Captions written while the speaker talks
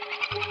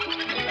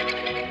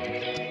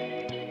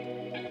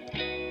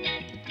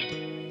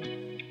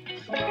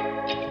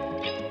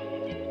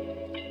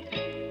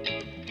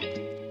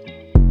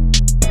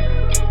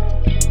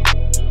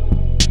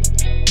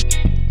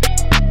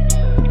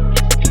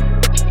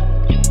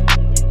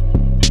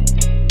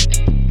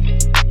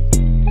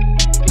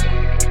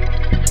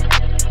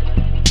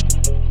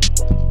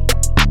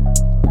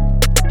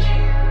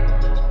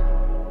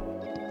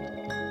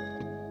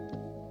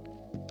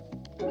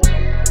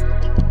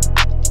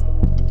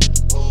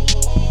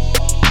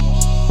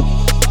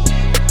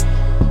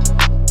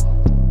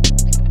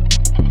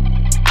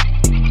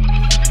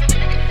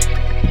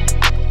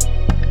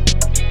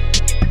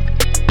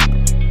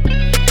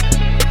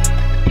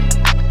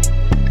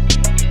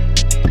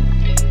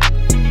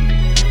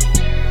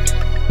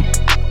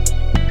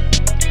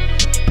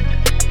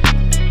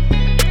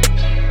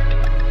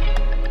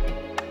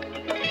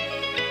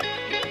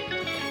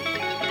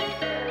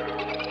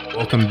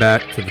Welcome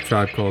back to the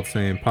Tribe Called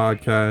Sane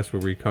podcast,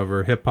 where we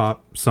cover hip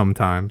hop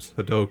sometimes,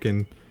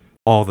 Hadoken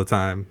all the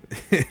time,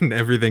 and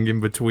everything in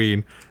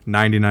between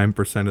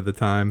 99% of the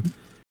time.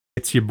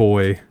 It's your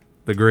boy,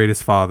 the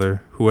greatest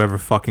father who ever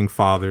fucking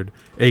fathered,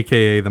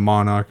 aka the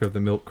monarch of the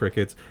milk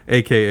crickets,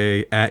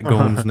 aka at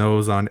Gomes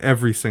Nose on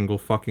every single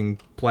fucking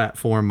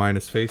platform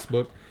minus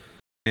Facebook.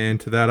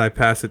 And to that, I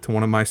pass it to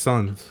one of my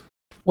sons.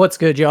 What's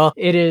good, y'all?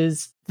 It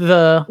is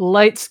the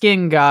light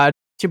skin god.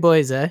 It's your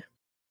boy, Zay.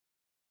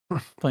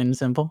 Plain and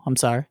simple. I'm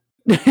sorry.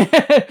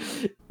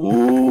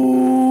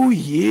 Ooh,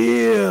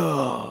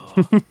 yeah.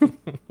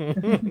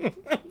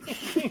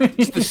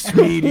 It's the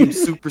medium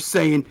Super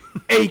Saiyan,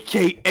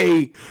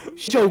 a.k.a.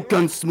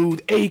 Shogun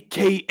Smooth,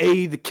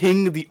 a.k.a. the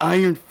King of the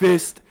Iron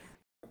Fist.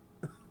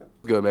 What's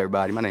good,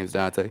 everybody? My name's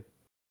Dante.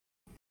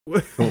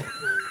 Yo,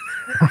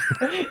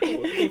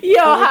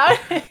 how?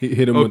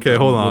 Hit him Okay,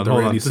 hold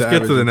on. Just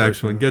get to the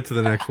next one. impression. Get to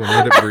the next one.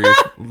 Let it breathe.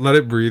 Let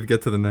it breathe.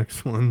 Get to the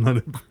next one. Let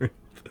it breathe.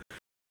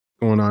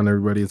 Going on,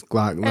 everybody? It's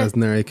Glock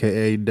Lesnar,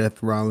 aka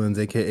Death Rollins,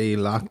 aka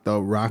Locked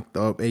Up, Rocked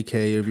Up,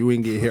 aka if you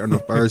ain't get hit on the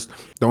first,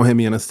 don't hit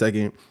me on the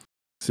second.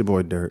 It's your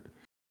boy Dirt.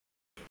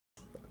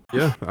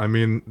 Yeah, I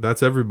mean,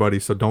 that's everybody,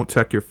 so don't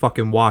check your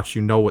fucking watch.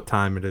 You know what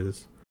time it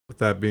is. With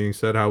that being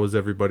said, how was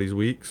everybody's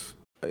weeks?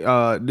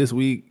 This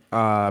week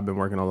I've been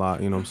working a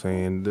lot. You know what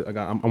I'm saying?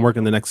 I'm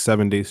working the next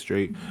 7 days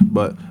straight,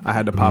 but I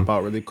had to pop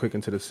out really quick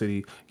into the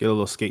city, get a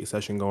little skate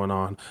session going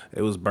on.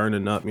 It was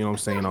burning up. You know what I'm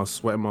saying? I was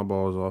sweating my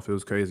balls off. It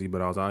was crazy,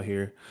 but I was out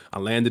here. I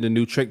landed a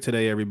new trick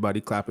today.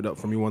 Everybody, clap it up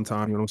for me one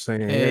time. You know what I'm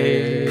saying?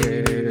 Hey.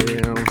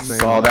 You know what I'm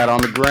saying? Saw that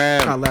on the I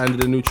gram.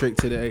 landed a new trick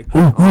today.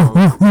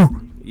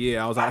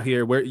 Yeah, I was out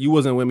here. Where you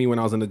wasn't with me when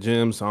I was in the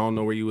gym, so I don't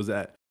know where you was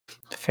at.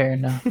 Fair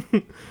enough.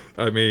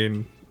 I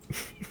mean,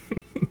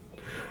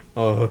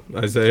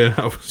 Isaiah,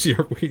 how was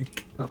your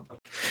week?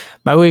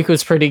 My week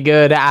was pretty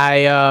good.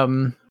 I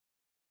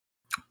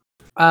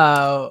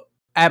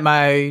at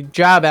my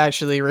job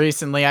actually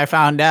recently, I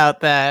found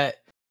out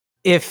that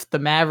if the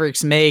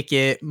Mavericks make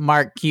it,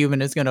 Mark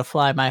Cuban is gonna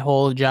fly my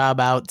whole job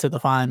out to the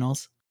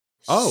finals.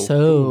 Oh,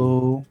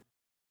 so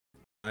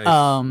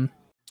Nice.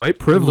 White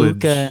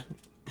privilege.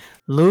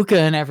 Luca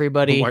and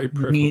everybody White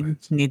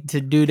privilege. need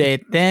to do their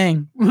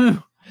thing,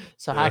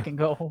 so I Yeah. can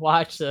go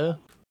watch a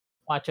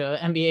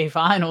NBA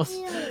finals.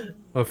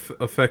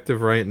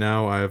 Effective right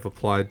now, I have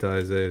applied to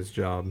Isaiah's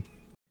job.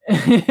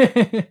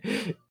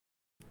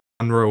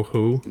 Monroe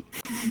who?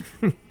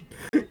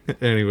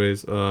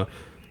 Anyways,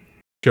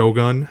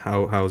 Shogun,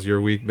 how's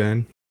your week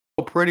been?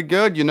 Pretty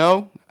good, you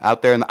know.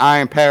 Out there in the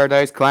Iron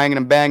Paradise, clanging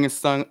and banging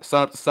sun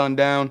up to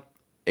sundown.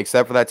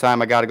 Except for that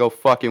time I gotta go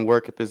fucking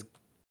work at this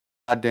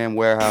goddamn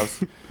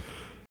warehouse.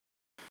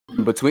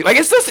 Between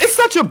it's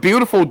such a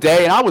beautiful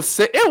day, and I was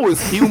sick. It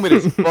was humid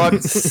as fuck.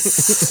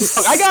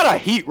 Look, I got a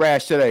heat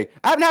rash today.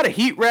 I haven't had a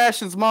heat rash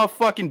since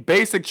motherfucking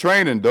basic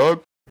training,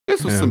 dog.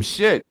 This was some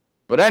shit.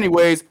 But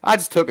anyways, I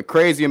just took a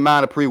crazy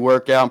amount of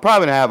pre-workout. I'm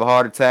probably gonna have a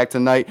heart attack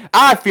tonight.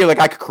 I feel like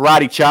I could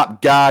karate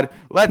chop God.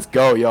 Let's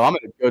go, yo. I'm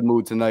in a good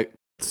mood tonight.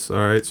 All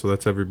right, so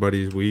that's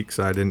everybody's weeks.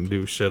 I didn't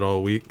do shit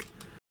all week.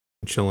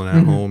 Chilling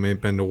at home,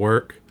 ain't been to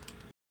work.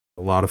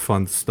 A lot of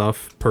fun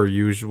stuff per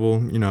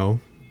usual. You know,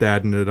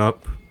 dadding it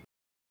up.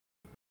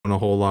 On a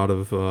whole lot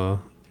of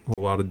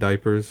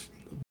diapers.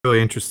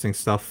 Really interesting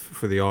stuff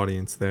for the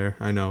audience there.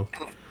 I know.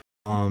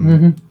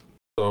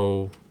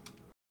 So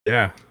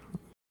yeah,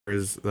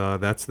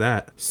 that's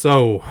that.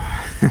 So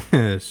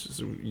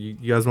you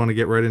guys want to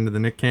get right into the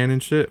Nick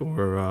Cannon shit,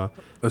 or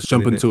Let's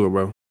jump into it,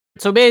 bro.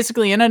 So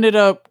basically, it ended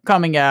up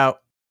coming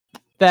out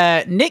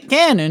that Nick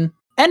Cannon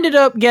ended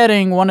up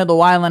getting one of the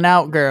Wildin'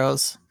 Out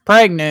girls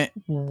pregnant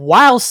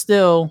while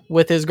still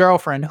with his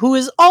girlfriend, who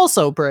is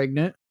also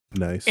pregnant.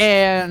 Nice.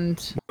 And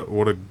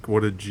what a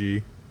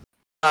G.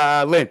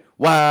 Wildin'.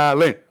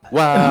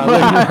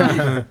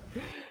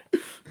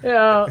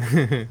 yeah,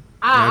 Imagine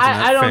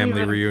I that don't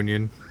family even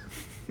reunion.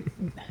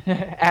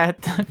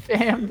 at the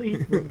family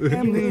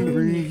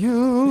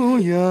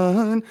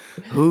reunion.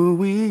 Who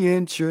we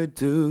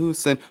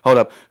introducing? Hold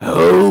up.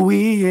 Who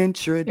we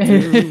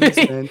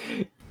introducing?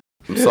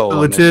 I'm so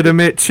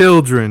Legitimate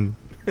children.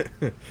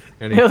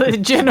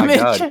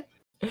 illegitimate.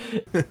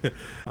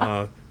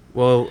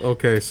 Well,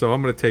 okay, so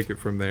I'm gonna take it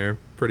from there,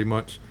 pretty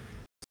much.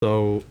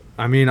 So,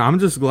 I mean, I'm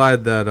just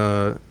glad that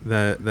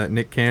that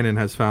Nick Cannon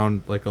has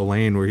found like a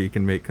lane where he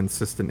can make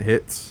consistent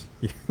hits.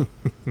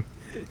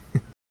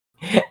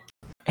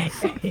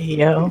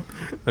 Yo.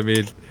 I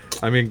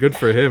mean, good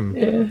for him.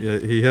 Yeah,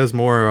 he has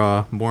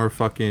more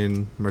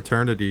fucking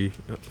maternity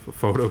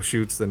photo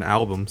shoots than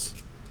albums.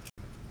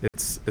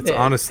 It's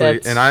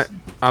honestly, and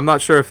I'm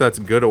not sure if that's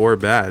good or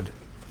bad.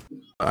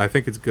 I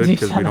think it's good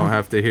because we don't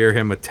have to hear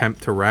him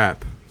attempt to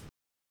rap.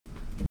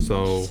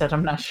 So Said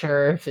I'm not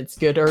sure if it's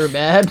good or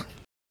bad.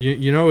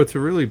 You know, it's a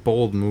really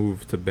bold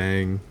move to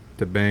bang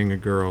a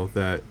girl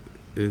that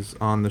is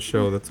on the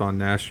show that's on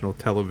national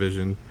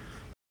television.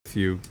 If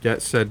you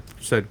get said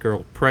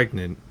girl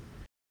pregnant,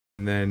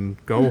 and then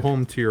go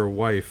home to your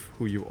wife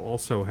who you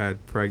also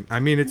had pregnant. I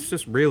mean, it's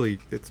just really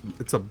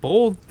it's a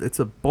bold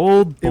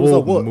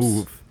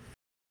move.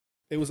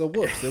 It was a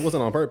whoops. It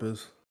wasn't on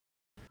purpose.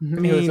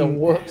 It was a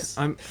whoops.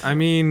 I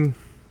mean,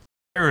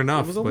 fair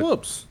enough. It was a but,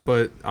 whoops.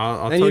 But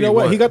I'll And tell you know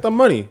what? He got the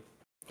money.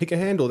 He can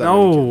handle that.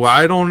 No,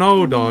 I don't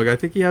know, dog. I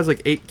think he has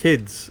like 8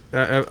 kids.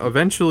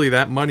 Eventually,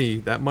 that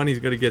money's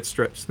gonna get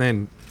stretched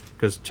thin,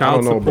 because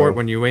child support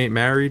when you ain't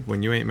married,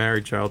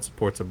 child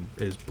support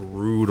is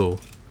brutal.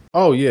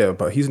 Oh yeah,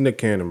 but he's Nick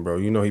Cannon, bro.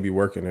 You know he be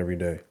working every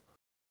day.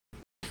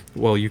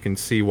 Well, you can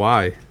see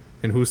why.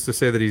 And who's to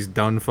say that he's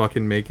done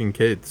fucking making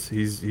kids?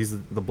 He's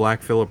the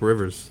Black Phillip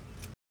Rivers.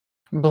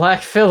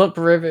 Black Phillip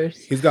Rivers.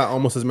 He's got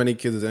almost as many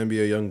kids as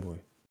NBA YoungBoy.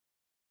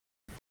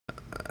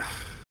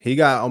 He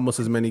got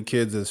almost as many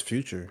kids as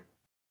Future.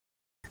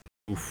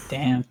 Oof.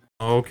 Damn.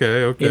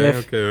 Okay.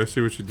 I see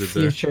what you did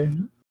there.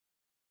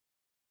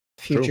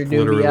 Future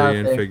literally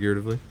and there.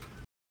 figuratively.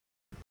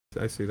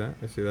 I see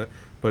that.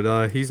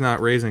 But he's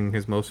not raising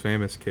his most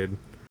famous kid.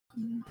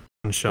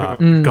 Gunshot.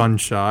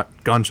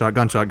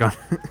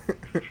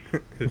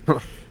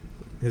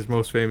 His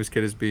most famous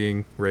kid is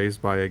being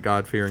raised by a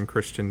God-fearing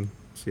Christian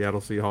Seattle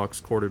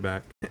Seahawks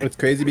quarterback. It's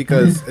crazy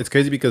because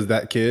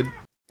that kid,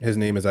 his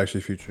name is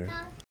actually Future.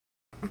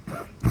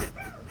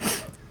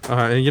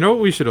 And you know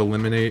what we should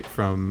eliminate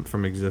from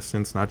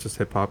existence, not just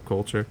hip hop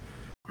culture?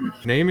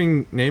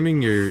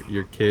 Naming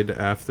your kid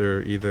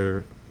after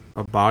either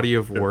a body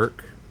of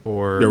work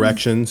or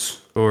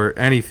directions or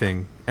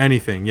anything.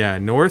 Yeah,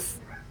 North.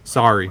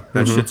 Sorry,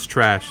 that shit's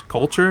trash.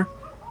 Culture.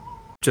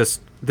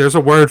 Just there's a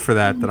word for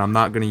that I'm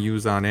not gonna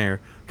use on air,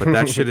 but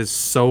that shit is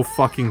so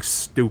fucking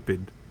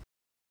stupid.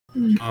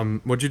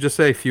 What'd you just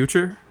say?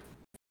 Future?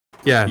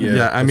 Yeah.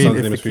 I mean,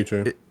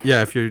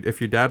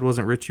 if your dad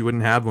wasn't rich, you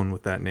wouldn't have one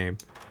with that name.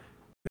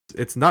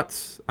 It's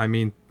nuts. I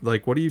mean,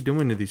 like, what are you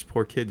doing to these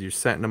poor kids? You're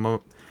setting them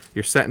up.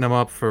 You're setting them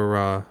up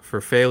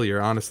for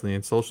failure, honestly,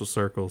 in social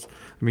circles.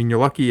 I mean, you're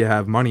lucky you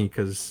have money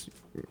because,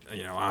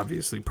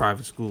 obviously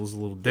private school is a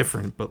little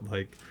different. But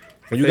like,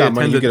 when you got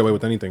money, you get away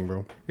with anything,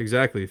 bro.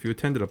 Exactly. If you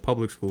attended a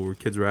public school where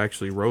kids were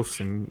actually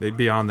roasting, they'd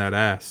be on that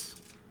ass.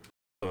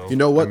 So, you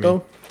know what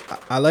though?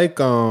 I like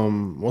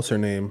what's her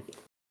name?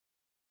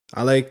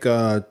 I like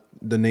the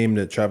name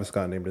that Travis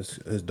Scott named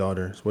his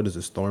daughter. What is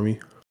it, Stormy?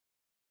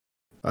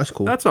 That's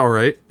cool. That's all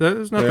right.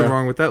 There's nothing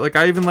wrong with that. Like,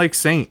 I even like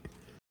Saint.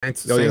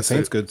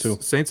 Saint's good too.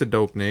 Saint's a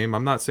dope name.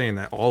 I'm not saying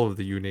that all of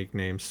the unique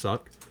names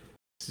suck.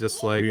 It's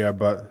just like,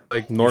 but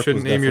like North, you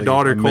shouldn't name your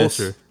daughter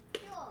Culture.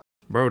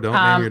 Bro, don't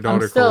name your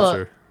daughter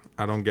Culture.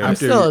 I don't get it. I'm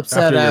still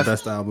upset at your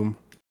best album.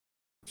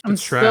 I'm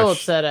still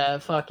upset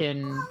at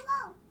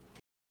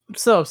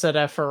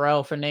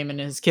Pharrell for naming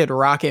his kid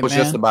Rocket Man. I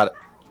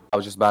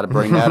was just about to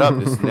bring that up.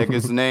 This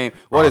nigga's name.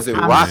 What is it?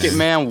 Rocket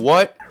Man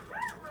what?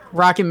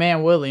 Rocket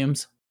Man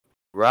Williams.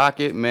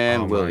 Rocket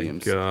Man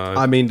Williams. God.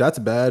 I mean, that's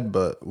bad,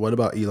 but what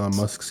about Elon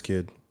Musk's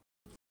kid?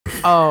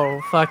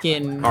 Oh,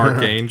 fucking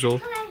Archangel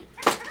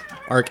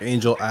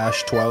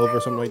Ash 12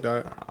 or something like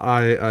that.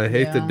 I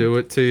hate to do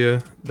it to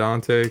you,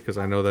 Dante, because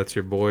I know that's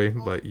your boy,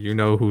 but you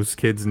know whose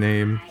kid's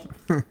name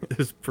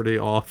is pretty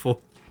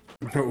awful.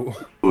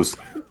 Who's?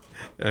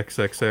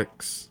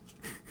 XXX.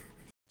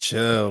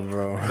 Chill,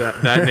 bro.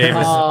 That name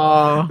is.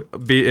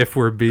 If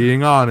we're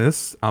being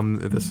honest,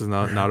 this is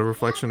not a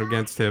reflection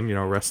against him.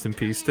 Rest in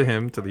peace to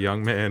him, to the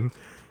young man.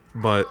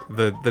 But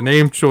the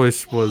name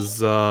choice was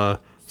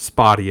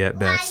spotty at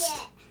best.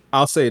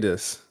 I'll say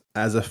this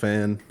as a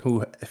fan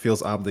who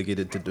feels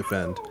obligated to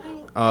defend.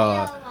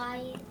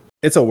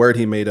 It's a word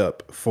he made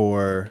up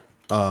for.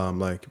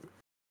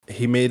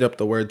 He made up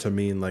the word to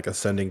mean like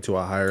ascending to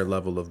a higher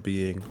level of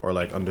being or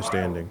like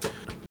understanding.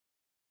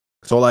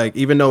 So, like,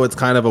 even though it's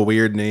kind of a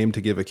weird name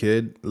to give a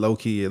kid,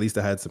 low-key, at least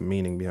it had some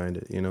meaning behind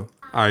it,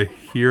 I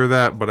hear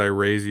that, but I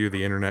raise you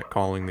the internet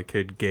calling the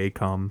kid gay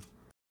cum.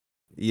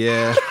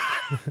 Yeah.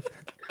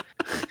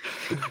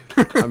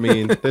 I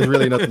mean, there's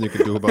really nothing you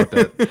can do about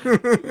that.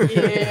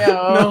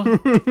 Yeah.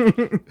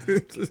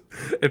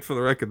 And for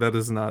the record, that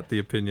is not the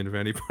opinion of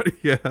anybody.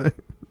 Yeah.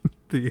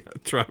 The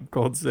Tribe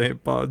Called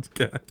Saint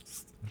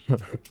podcast.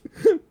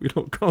 We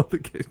don't call the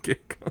kid gay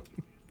cum.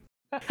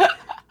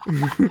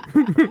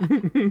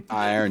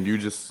 Aaron, you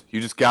just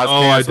got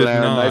I did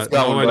Aaron. not. Nice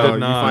going, I did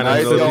not.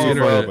 Nice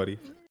going, buddy.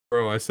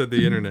 Bro, I said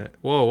the internet.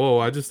 Whoa!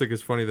 I just think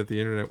it's funny that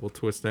the internet will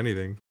twist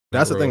anything.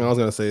 That's the thing I was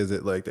gonna say. Is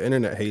that like the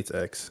internet hates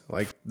X?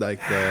 Like the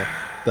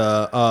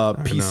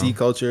PC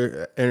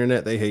culture,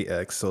 internet, they hate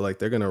X. So like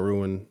they're gonna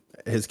ruin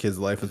his kid's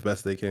life as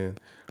best they can.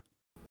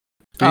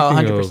 Speaking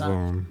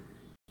 100%.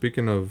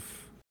 Speaking of,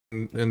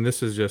 and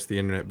this is just the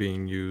internet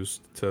being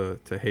used to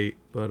hate,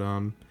 but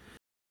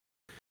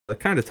that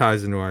kind of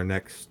ties into our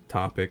next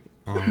topic.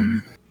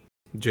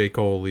 J.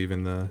 Cole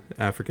leaving the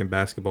African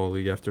Basketball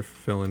League after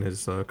fulfilling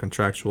his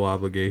contractual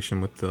obligation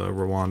with the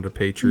Rwanda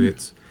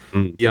Patriots.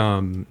 He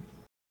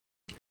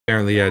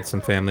apparently had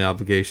some family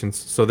obligations.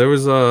 So there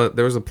was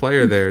a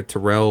player there,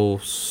 Terrell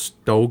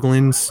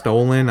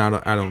Stolen. I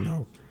don't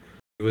know.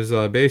 It was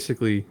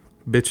basically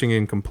bitching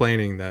and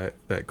complaining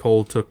that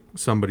Cole took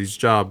somebody's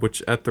job,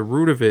 which at the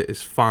root of it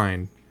is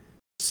fine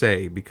to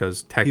say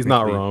because technically he's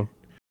not wrong.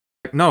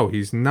 No,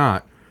 he's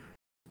not.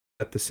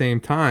 At the same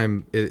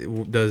time,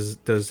 does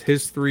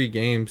his 3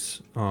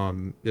 games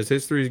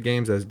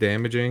as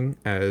damaging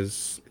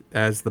as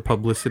the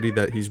publicity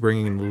that he's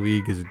bringing in the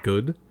league is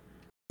good?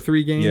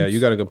 3 games. Yeah, you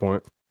got a good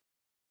point.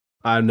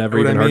 I've never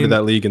Know what even I heard mean? of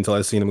that league until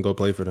I seen him go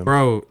play for them.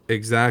 Bro,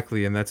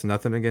 exactly, and that's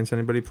nothing against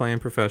anybody playing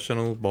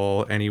professional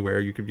ball anywhere.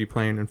 You could be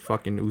playing in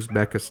fucking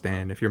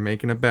Uzbekistan. If you're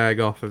making a bag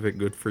off of it,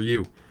 good for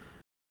you.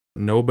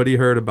 Nobody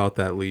heard about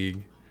that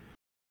league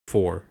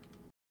before.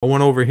 No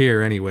one over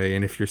here anyway,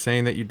 and if you're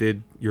saying that you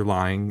did, you're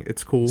lying.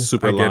 It's cool.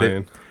 Super I get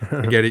lying. it.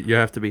 I get it. You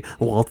have to be,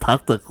 well,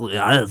 technically,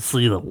 I didn't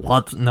see the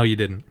what. No, you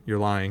didn't. You're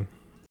lying.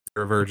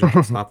 You're a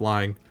virgin. Stop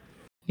lying.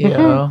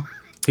 Yeah.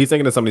 He's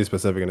thinking of somebody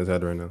specific in his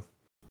head right now.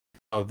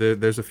 Oh,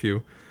 there's a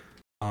few.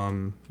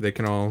 They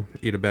can all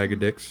eat a bag of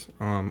dicks.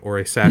 Or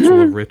a satchel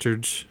of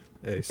Richards.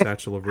 A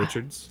satchel of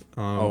Richards.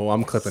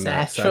 I'm clipping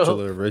that. Satchel. Satchel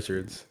of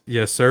Richards.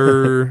 Yes,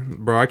 sir.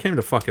 Bro, I came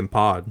to fucking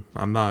pod.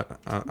 I'm not.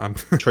 I'm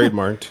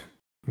Trademarked.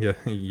 Yeah,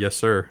 yes,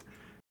 sir.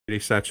 A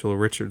satchel of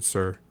Richards,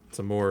 sir. It's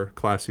a more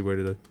classy way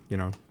to,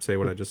 say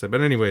what I just said.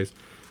 But anyways,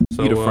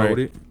 so Eat a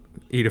Frank.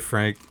 Eat a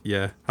Frank.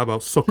 Yeah. How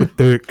about suck a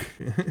dick?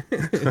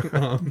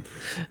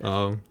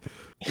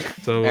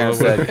 So Aaron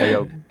said, "Hey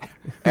yo,"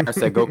 Aaron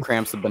said, "Go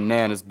cram some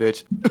bananas,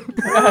 bitch."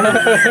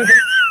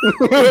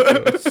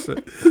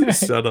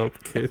 Shut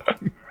up, kid.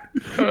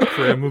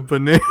 Cram a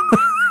banana.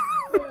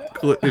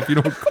 If you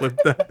don't clip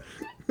that.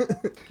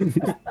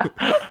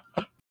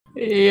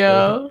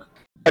 Yeah.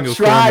 I You'll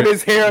tried cram it.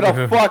 his hair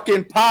to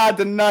fucking pod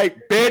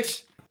tonight,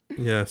 bitch.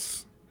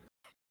 Yes.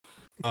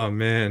 Oh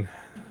man.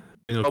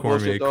 Daniel No Cormier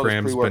bullshit, those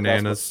crams pre-workouts,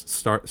 bananas.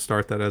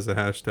 Start that as a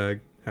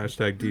hashtag.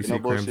 Hashtag DC No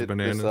crams bullshit.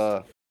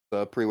 bananas.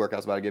 This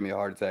pre-workout's about to give me a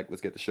heart attack.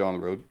 Let's get the show on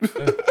the road.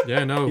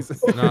 Yeah, no,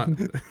 not.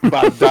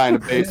 About to die in the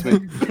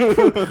basement.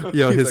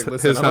 Yo, He's his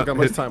like, listen, I don't got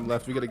much his time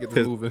left. We gotta get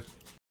this moving.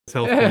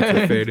 health points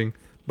are fading.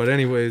 But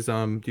anyways,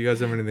 do you guys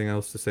have anything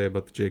else to say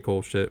about the J.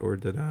 Cole shit, or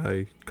did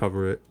I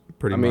cover it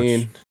pretty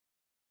much?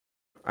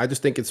 I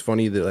just think it's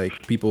funny that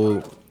like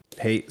people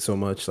hate so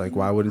much. Like,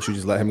 why wouldn't you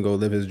just let him go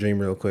live his dream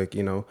real quick?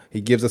 You know, he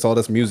gives us all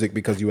this music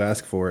because you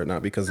ask for it,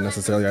 not because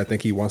necessarily I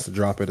think he wants to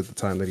drop it at the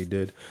time that he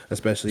did.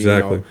 Especially,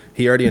 Exactly.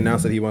 He already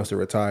announced that he wants to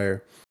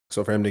retire.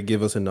 So for him to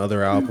give us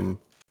another album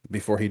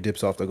before he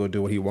dips off to go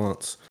do what he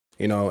wants,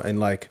 and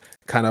like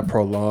kind of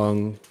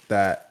prolong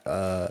that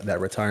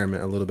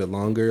retirement a little bit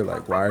longer.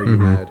 Like, why are you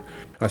mad?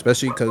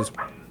 Especially because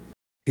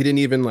he didn't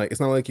even like. It's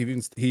not like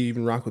he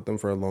even rocked with them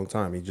for a long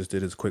time. He just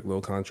did his quick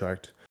little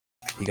contract.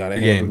 He got a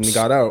hand and he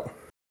got out.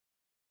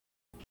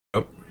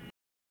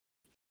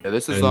 Yeah,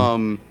 this is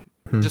And-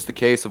 just a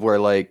case of where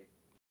like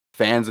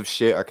fans of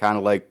shit are kind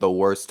of like the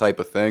worst type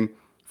of thing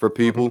for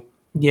people.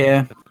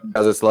 Yeah.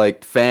 Because it's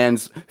like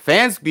fans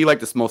be like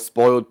this most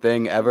spoiled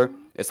thing ever.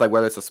 It's like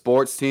whether it's a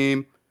sports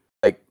team,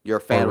 like you're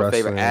a fan Or of a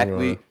favorite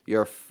wrestling,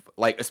 athlete,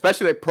 like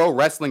especially like pro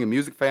wrestling and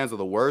music fans are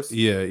the worst.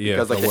 Yeah.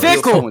 Because like the they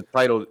worst. feel so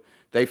entitled.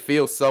 They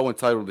feel so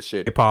entitled to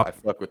shit. Hip-hop. I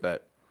fuck with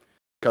that.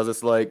 Because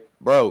it's like,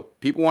 bro,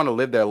 people want to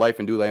live their life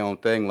and do their own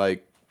thing.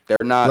 Like they're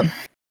not.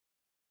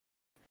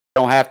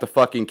 Don't have to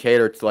fucking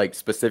cater to like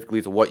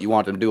specifically to what you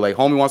want them to do. Like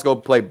homie wants to go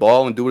play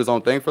ball and do his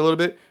own thing for a little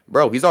bit.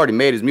 Bro, he's already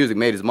made his music,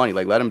 made his money.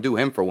 Like let him do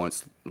him for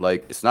once.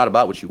 Like it's not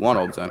about what you want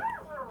all the time.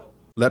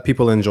 Let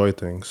people enjoy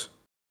things.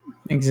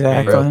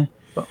 Exactly.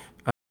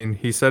 And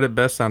he said it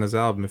best on his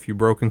album: "If you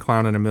broken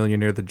clown and a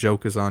millionaire, the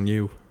joke is on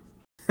you."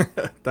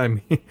 I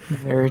mean,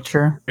 Very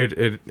true. it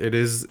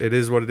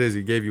is what it is.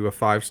 He gave you a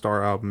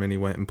 5-star album, and he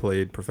went and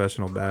played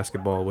professional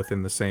basketball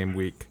within the same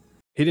week.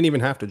 He didn't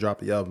even have to drop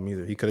the album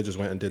either. He could have just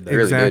went and did that.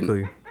 Really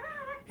Exactly.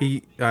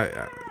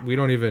 We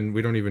don't even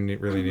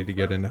really need to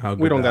get into how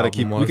good We don't the gotta album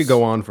keep. was. We could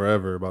go on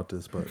forever about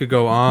this, We but could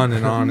go on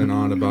and on and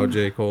on about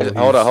J. Cole.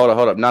 Hold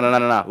up.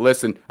 No.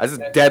 Listen, I just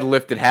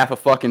deadlifted half a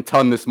fucking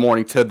ton this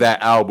morning to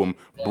that album.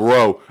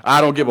 Bro, I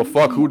don't give a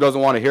fuck who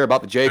doesn't want to hear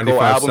about the J. Cole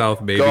 95 album.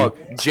 South, baby. Dog,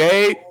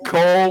 J.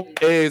 Cole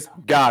is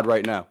God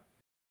right now.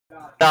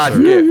 God's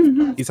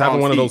gift. he's having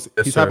one of those.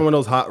 Yes, He's sir. having one of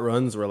those hot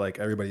runs where like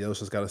everybody else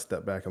just got to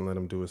step back and let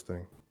him do his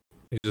thing.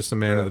 He's just a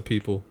man of the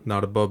people,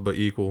 not above but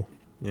equal.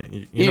 Yeah,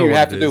 you You know don't what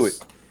have to do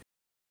is.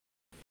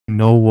 You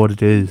know what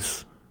it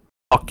is.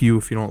 Fuck you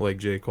if you don't like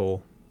J.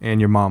 Cole and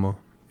your mama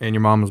and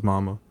your mama's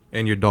mama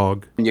and your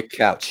dog. And your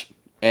couch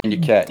and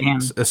your cat. Damn.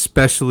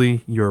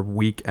 Especially your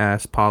weak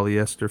ass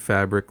polyester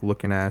fabric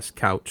looking ass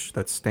couch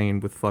that's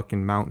stained with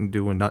fucking Mountain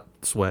Dew and nut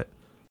sweat.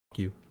 Fuck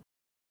you.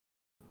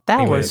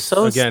 That Anyways, was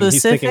so Again, specific.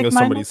 he's thinking of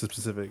somebody Miner.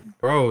 specific.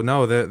 Bro,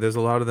 no, there's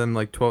a lot of them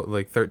like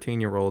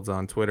 13-year-olds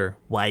on Twitter.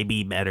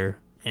 YB better.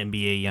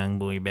 NBA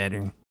Youngboy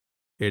better.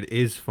 It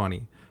is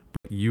funny.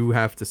 But you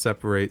have to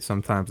separate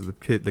sometimes the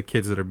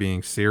kids that are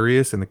being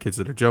serious and the kids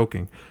that are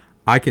joking.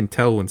 I can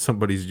tell when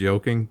somebody's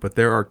joking, but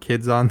there are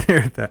kids on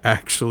there that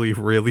actually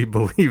really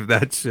believe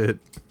that shit.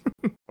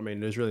 I mean,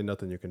 there's really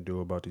nothing you can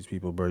do about these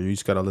people, bro. You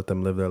just gotta let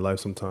them live their life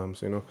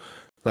sometimes,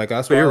 Like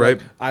that's But why you're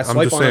like, right. I I'm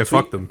swipe just on saying, a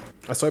tweet, fuck them.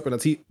 I swipe on a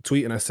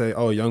tweet and I say,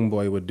 "Oh,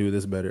 Youngboy would do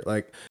this better."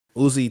 Like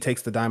Uzi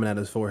takes the diamond out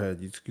of his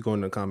forehead. You go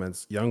in the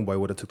comments, Youngboy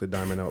would have took the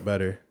diamond out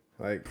better.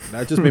 Like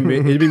that just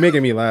it'd be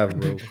making me laugh,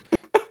 bro.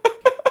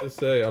 To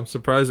say, I'm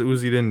surprised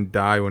Uzi didn't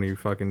die when he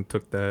fucking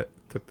took that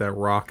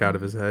rock out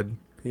of his head.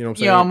 You know what I'm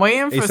saying? Yo, I'm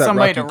waiting for A$AP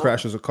somebody Rocky to.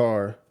 crashes a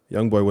car.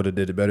 Young boy would have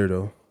did it better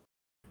though.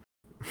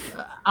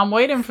 I'm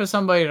waiting for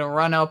somebody to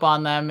run up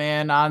on that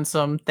man on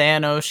some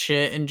Thanos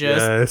shit and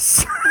just.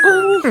 Yes.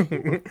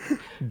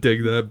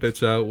 Dig that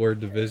bitch out. Word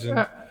division.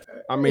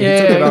 I mean, he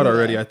took it out Yeah.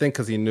 already. I think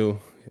because he knew.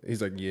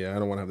 He's like, yeah, I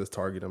don't want to have this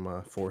target on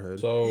my forehead.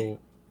 So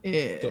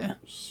Yeah.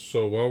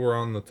 So while we're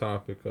on the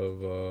topic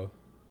of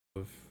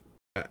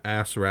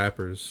ass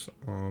rappers,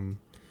 kind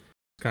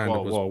Whoa,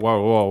 of was whoa,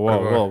 whoa, whoa,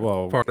 whoa, whoa,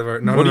 whoa. part of our.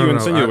 No, What no, are you no,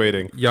 no,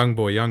 insinuating? young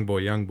boy. I'm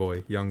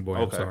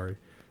Okay. sorry.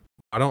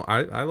 I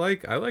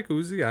like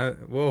Uzi. I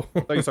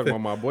thought you were talking about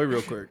my boy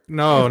real quick.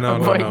 No.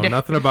 Boy,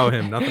 Nothing about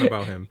him. Nothing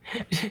about him.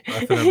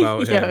 Nothing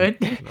about Yo, him.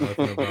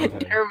 Nothing about him.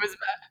 There was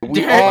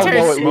We all Turn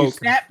know at smoke. least.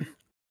 Snap.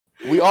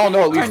 We all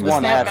know at least Turn the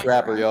one snap ass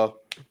rapper, yo.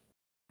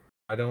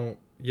 I don't.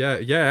 Yeah.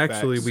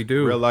 Actually, Facts. we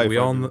do. Real life, we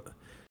I all do.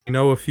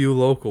 know a few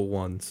local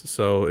ones.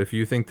 So if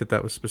you think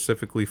that was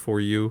specifically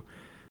for you,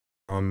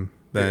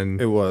 then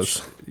It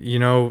was. You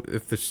know,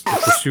 if the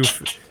shoe,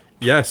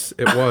 yes,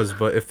 it was.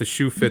 But if the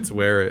shoe fits,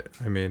 wear it.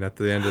 I mean, at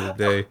the end of the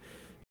day, if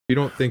you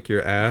don't think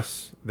you're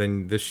ass,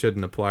 then this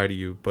shouldn't apply to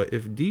you. But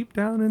if deep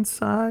down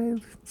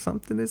inside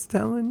something is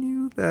telling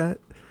you that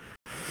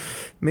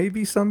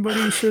maybe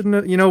somebody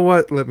shouldn't, you know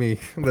what? Let me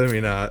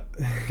not.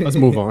 Let's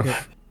move on.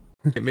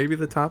 Maybe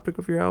the topic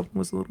of your album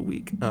was a little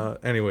weak.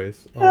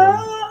 Anyways,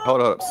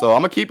 Hold up. So I'm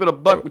gonna keep it a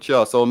buck with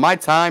y'all. So in my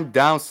time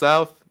down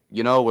south,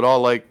 you know, with all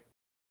like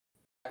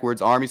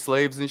backwards army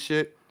slaves and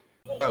shit,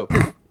 bro,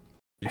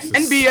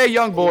 NBA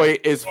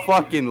YoungBoy is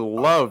fucking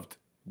loved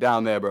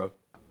down there, bro.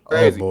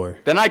 Crazy. Oh boy.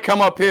 Then I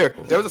come up here.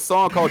 There was a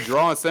song called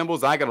Drawing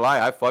Symbols. I ain't gonna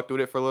lie, I fucked with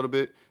it for a little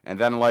bit. And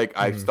then like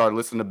I started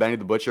listening to Benny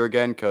the Butcher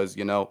again because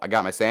you know I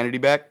got my sanity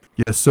back.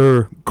 Yes,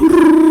 sir.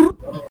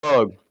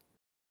 Ugh.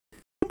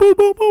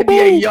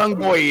 NBA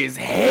YoungBoy is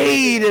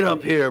hated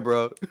up here,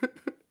 bro.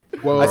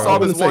 Well, I saw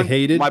wouldn't this say one.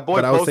 hated, My boy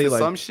but I would say posted like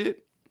some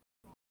shit.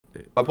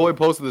 My boy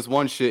posted this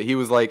one shit. He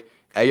was like,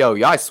 "Hey yo,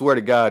 I swear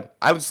to God,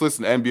 I was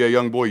listening to NBA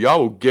YoungBoy.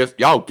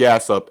 Y'all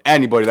gas up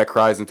anybody that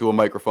cries into a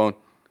microphone."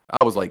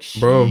 I was like,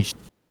 Bro. "Sheesh."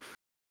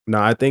 No,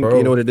 I think Bro.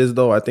 you know what it is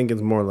though. I think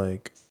it's more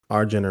like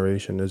our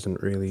generation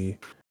isn't really,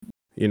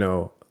 you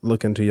know,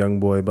 looking to young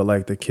boy, but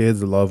like the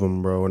kids love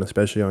him, bro, and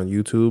especially on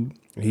YouTube.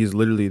 He's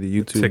literally the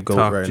YouTube TikTok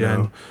goat right gen.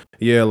 now.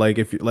 Yeah, like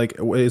if you like,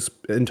 it's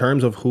in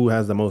terms of who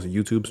has the most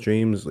YouTube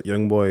streams,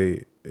 young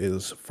boy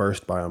is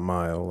first by a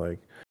mile. Like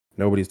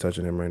nobody's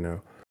touching him right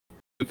now.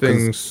 'Cause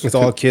Things. it's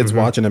all kids Mhm.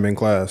 watching him in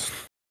class.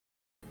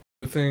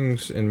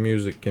 Things in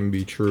music can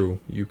be true.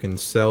 You can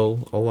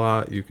sell a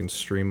lot, you can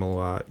stream a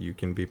lot, you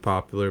can be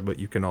popular, but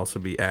you can also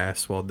be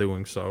ass while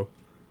doing so.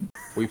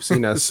 We've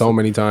seen that so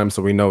many times,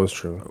 so we know it's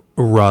true.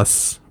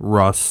 Russ.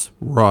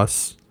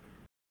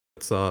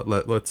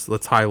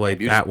 Let's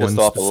highlight You that just one pissed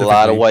off a specifically.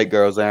 lot of white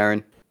girls,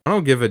 Aaron. I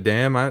don't give a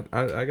damn. I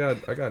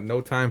got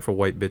no time for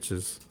white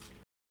bitches.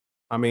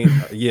 I mean,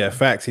 yeah,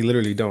 facts. He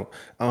literally don't.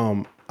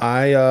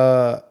 I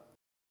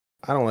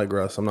don't like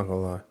Russ. I'm not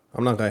gonna lie.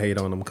 I'm not gonna hate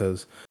on him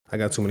because I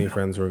got too many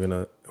friends who are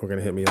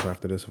gonna hit me up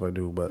after this if I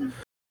do. But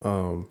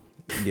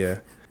yeah,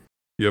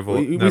 You have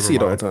We never see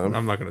it all mind. the time.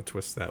 I'm not gonna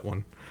twist that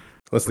one.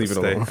 let's leave it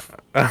Stay. alone.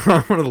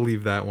 I'm gonna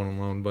leave that one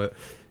alone. But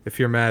if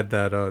you're mad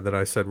that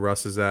I said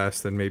Russ's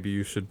ass, then maybe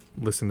you should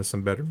listen to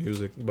some better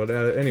music. But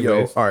Yo,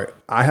 anyways, all right.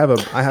 I have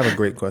a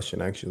great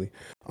question actually.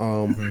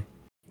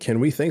 Can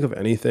we think of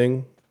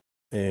anything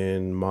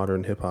in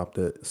modern hip hop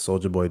that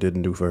Soulja Boy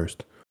didn't do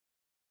first?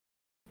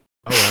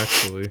 oh,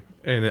 actually,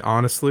 and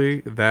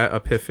honestly, that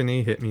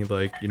epiphany hit me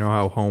like you know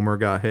how Homer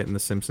got hit in the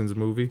Simpsons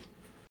movie.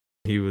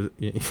 He was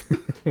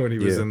when he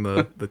was Yeah. in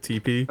the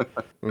TP,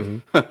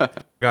 Mhm.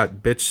 got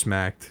bitch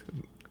smacked.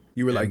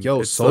 You were like, And yo,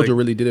 it's Soulja like,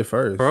 really did it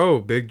first. Bro,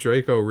 Big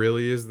Draco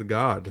really is the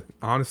god.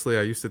 Honestly,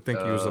 I used to think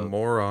he was a Uh,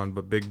 moron,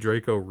 but Big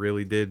Draco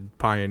really did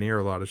pioneer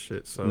a lot of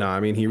shit. So Nah,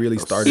 I mean he really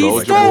started He Soulja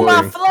like stole my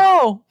everything.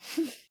 flow.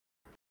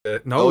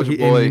 no, Soulja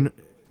Boy.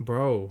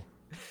 bro.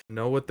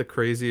 Know what the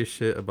craziest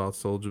shit about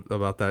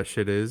that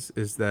shit is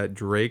that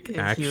Drake He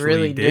actually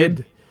really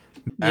did.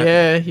 that-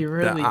 Yeah, he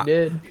really I-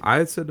 did. I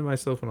had said to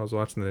myself when I was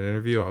watching the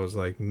interview, I was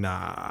like,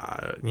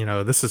 nah, you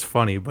know, this is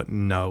funny, but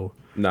no.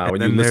 Nah, And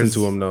when you then listen there's-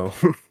 to him, no.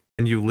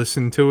 And you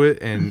listen to it,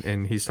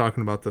 and he's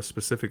talking about the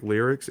specific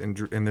lyrics, and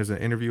there's an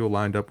interview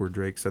lined up where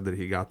Drake said that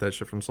he got that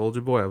shit from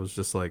Soulja Boy. I was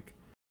just like,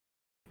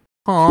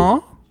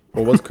 huh?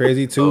 Well, what's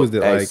crazy too is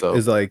that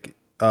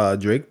Hey,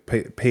 Drake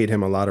paid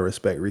him a lot of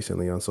respect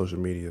recently on social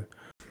media.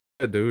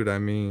 Yeah, dude, I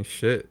mean,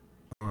 shit.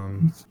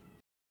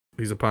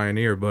 He's a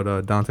pioneer, but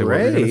Dante, what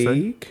were you gonna say?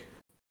 Drake.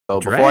 So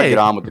before I Drake. get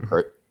on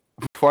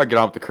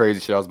with the crazy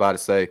shit I was about to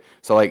say,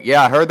 so like,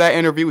 yeah, I heard that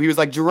interview. He was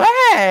like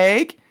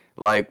Drake,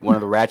 like one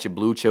of the ratchet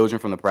blue children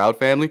from the Proud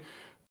Family.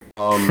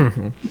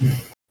 I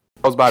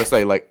was about to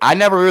say, like, I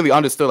never really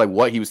understood like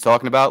what he was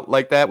talking about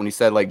like that when he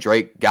said like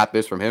Drake got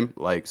this from him.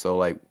 Like, so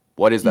like,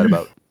 what is that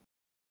about?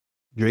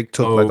 Drake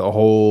took Oh. like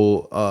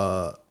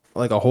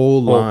a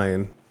whole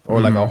line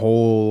or like a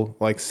whole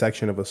like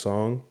section of a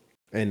song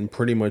and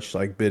pretty much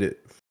like bit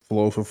it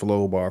flow for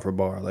flow, bar for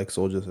bar, like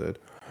Soulja said.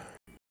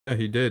 Yeah,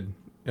 he did.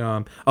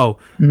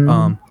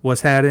 Mm.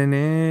 What's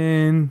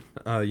happening?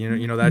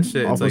 You know that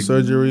shit. Off It's of like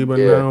surgery, but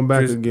Yeah. now I'm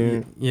back just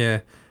again.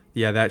 yeah,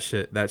 that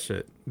shit. That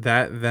shit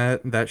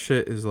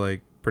is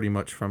like pretty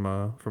much from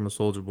a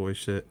Soulja Boy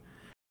shit.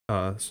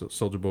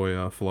 Soulja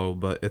Boy flow,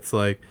 but it's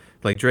like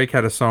Drake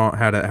had a song,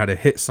 had a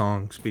hit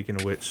song. Speaking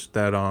of which,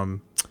 that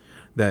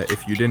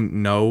if you didn't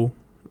know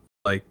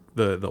like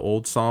the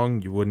old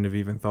song, you wouldn't have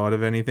even thought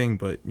of anything.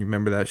 But you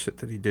remember that shit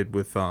that he did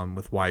with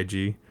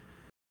YG,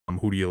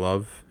 Who Do You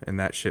Love, and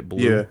that shit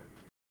blew. Yeah.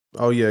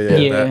 Oh yeah.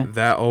 Yeah.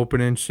 That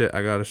opening shit.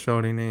 I got a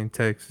shorty named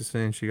Texas,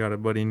 and she got a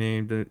buddy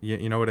named.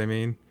 You know what I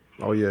mean?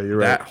 Oh yeah, you're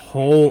That right.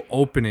 whole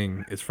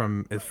opening is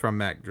from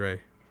Mac Dre.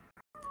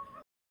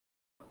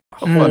 A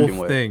Whole fucking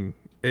way. thing.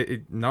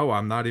 No,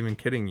 I'm not even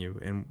kidding you.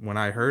 And when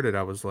I heard it,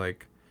 I was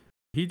like,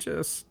 he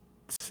just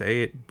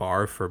say it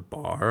bar for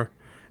bar.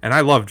 And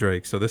I love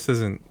Drake, so this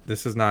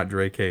is not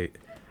Drake hate.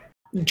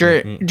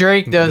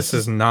 Drake does. This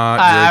is not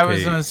Drake I was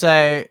hate. gonna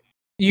say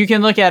you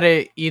can look at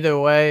it either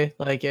way,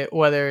 like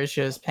whether it's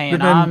just paying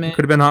Could homage,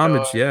 have been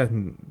homage, or yeah,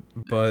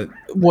 but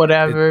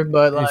whatever.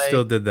 But he like,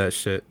 still did that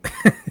shit.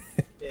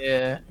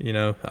 yeah, You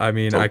know, I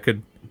mean, So- I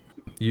could.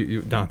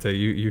 You Dante,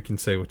 you can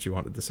say what you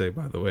wanted to say.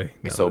 By the way,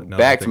 So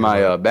back to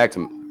my back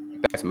to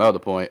my other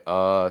point.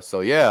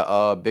 So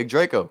yeah, Big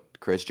Draco,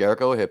 Chris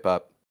Jericho, hip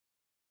hop.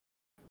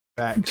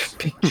 Facts.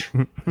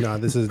 Nah,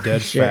 this is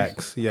dead Shit.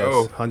 facts. Yes,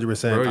 Oh,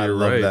 100%. bro, I you're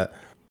love right. that.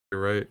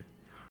 You're right.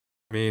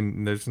 I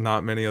mean, there's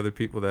not many other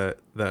people that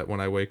when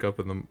I woke up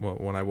in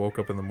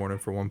the morning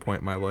for one point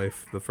in my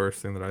life, the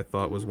first thing that I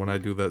thought was when I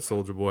do that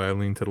Soulja Boy, I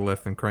lean to the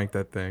left and crank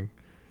that thing.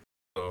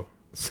 So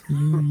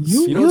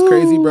You know what's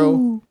crazy,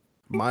 bro?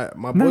 My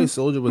boy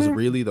Soulja was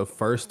really the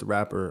first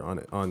rapper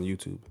on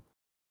YouTube.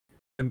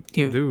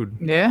 dude,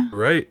 yeah.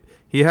 right?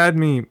 He had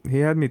me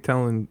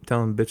telling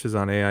bitches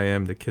on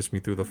AIM to kiss me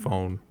through the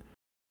phone.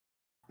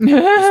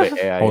 Just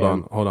say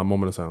AIM. Hold on,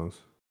 moment of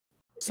silence.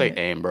 Say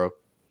aim, bro.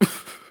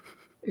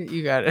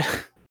 You got it.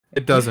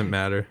 It doesn't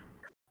matter.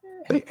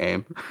 Say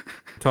aim.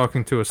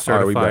 Talking to a All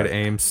right, we certified back.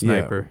 AIM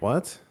sniper. Yeah,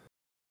 what?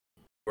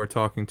 We're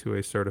talking to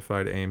a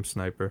certified AIM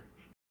sniper.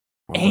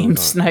 Aim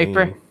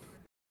sniper.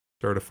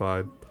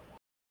 Certified.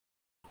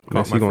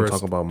 Next, my you gonna first-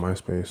 talk about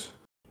MySpace?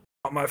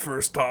 Got my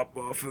first top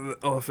off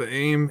of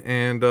AIM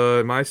and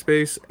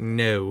MySpace.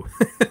 No.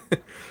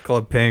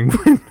 Club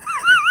Penguin.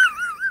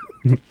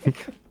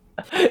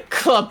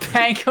 Club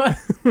Penguin.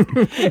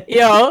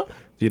 Yo,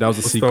 Dude, that was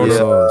a Let's secret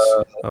start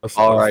sauce.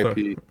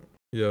 R.I.P.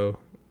 Yo,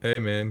 hey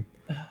man.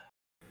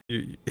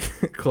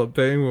 Club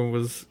Penguin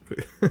was.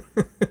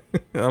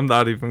 I'm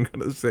not even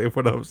gonna say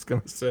what I was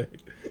gonna say.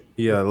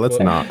 Yeah, let's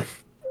not.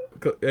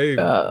 Hey,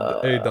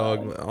 hey,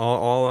 dog.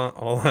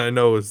 All I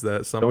know is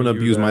that Don't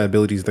abuse my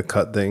abilities to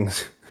cut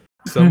things.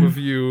 some of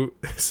you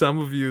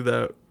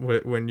that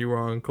when you were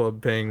on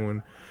Club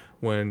Penguin,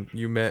 when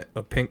you met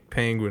a pink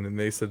penguin and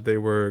they said they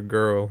were a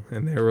girl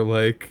and they were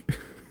like,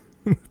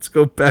 let's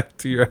go back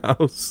to your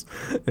house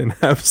and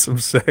have some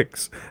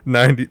sex.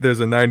 There's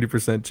a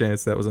 90%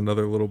 chance that was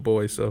another little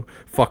boy. So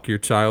fuck your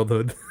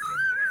childhood.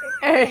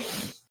 hey.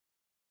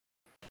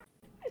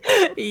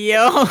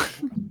 Yo.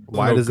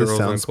 Why No does this girls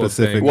sound on Club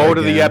specific? Penguin. Quote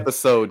of the again?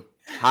 episode.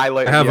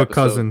 Highlight. I have the a episode.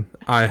 cousin.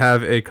 I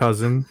have a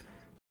cousin,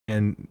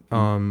 and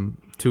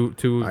two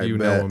of I you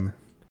bet. know him.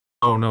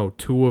 Oh no,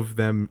 two of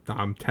them.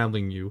 I'm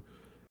telling you,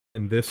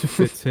 and this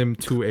fits him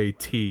to a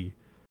T.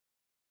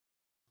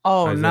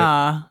 Oh Isaac.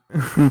 nah.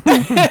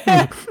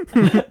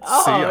 See,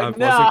 Oh, I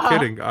nah. wasn't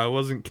kidding. I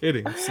wasn't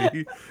kidding.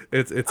 See,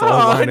 it's all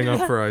Oh, lining nah.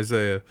 up for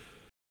Isaiah.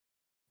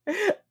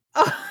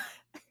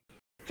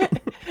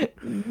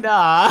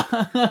 Nah.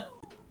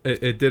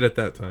 It did at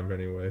that time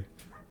anyway.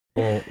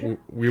 Well,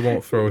 we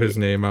won't throw his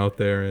name out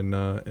there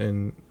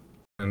and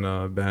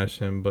bash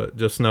him, but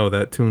just know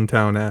that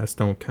Toontown ass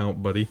don't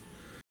count, buddy.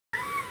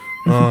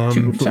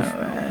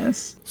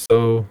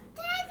 So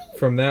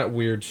from that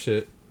weird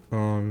shit,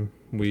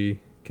 we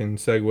can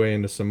segue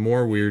into some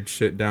more weird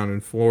shit down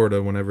in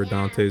Florida whenever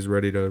Dante's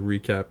ready to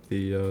recap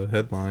the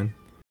headline.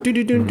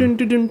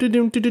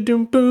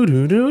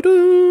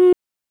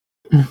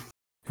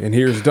 And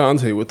here's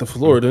Dante with the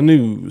Florida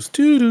news.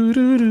 Thanks,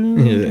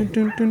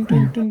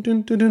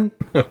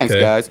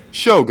 guys.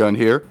 Shogun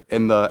here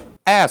in the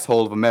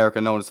asshole of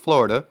America known as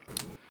Florida.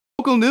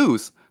 Local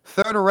news.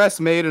 Third arrest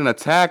made in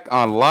attack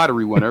on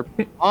lottery winner.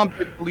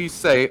 Armpit police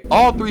say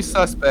all three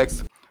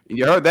suspects,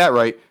 you heard that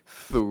right,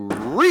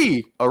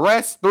 3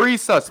 arrests, 3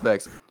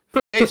 suspects.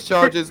 Face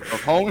charges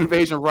of home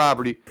invasion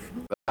robbery,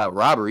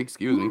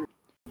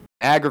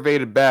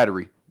 aggravated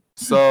battery.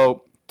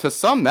 So, to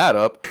sum that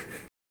up,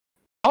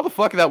 how the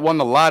fuck that won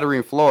the lottery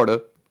in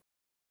Florida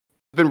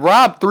been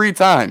robbed 3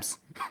 times.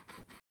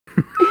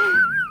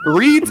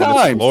 3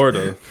 times.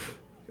 Florida.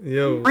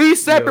 Yo, 3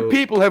 separate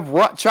people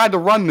have tried to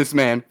run this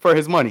man for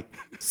his money.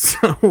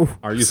 So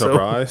Are you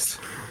surprised?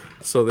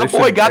 So they That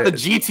boy should got the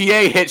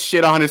GTA hit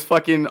shit on his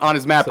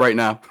map right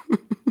now.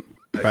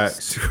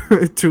 Facts.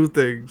 two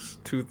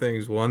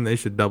things. One, they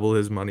should double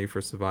his money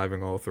for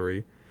surviving all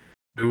 3.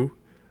 2,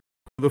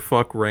 the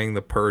fuck rang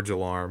the purge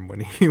alarm when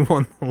he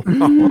won the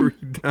lottery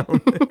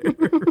down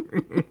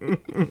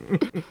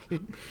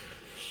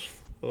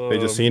there? They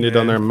just seen it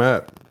on their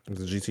map. It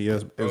was a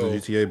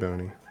GTA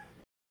bounty.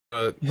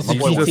 It's My a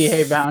boy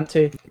GTA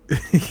bounty.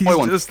 He's Boy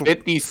won just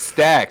 50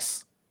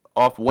 stacks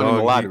off winning the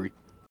Dog, lottery.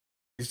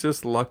 he's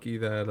just lucky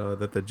that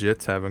that the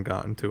Jits haven't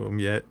gotten to him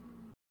yet.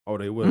 Oh,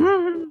 they will.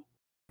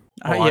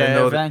 I didn't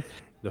know that-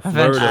 The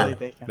Eventually Florida,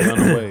 they can. they're on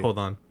the way. Hold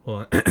on.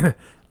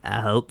 I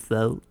hope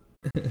so.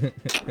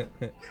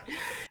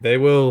 They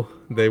will.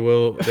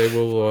 Well,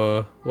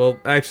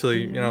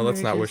 actually,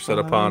 let's not wish that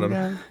upon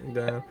him.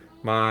 Yeah.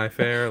 My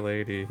fair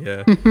lady.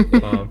 Yeah.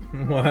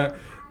 What?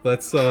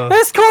 Let's.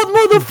 That's called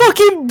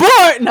motherfucking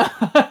Bart.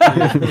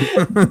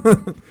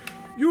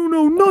 You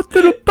know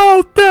nothing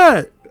about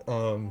that.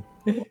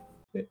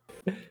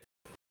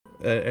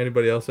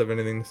 Anybody else have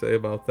anything to say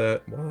about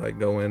that while I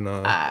go in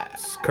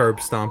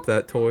curb stomp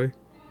that toy?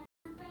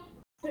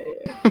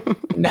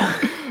 No.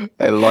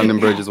 Hey, London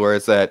Bridge is where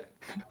it's at.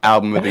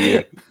 Album of the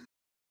year.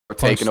 We're Punch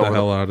taking the over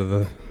hell out of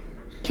the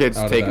kids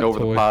out of taking that over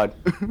toy. the pod.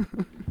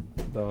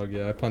 dog.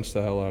 Yeah, I punched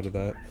the hell out of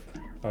that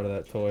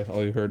toy.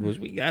 All you heard was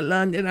 "We got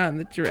London on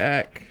the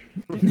track."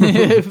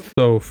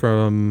 So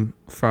from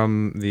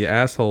the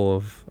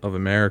asshole of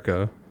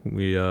America,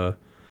 we go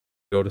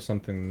to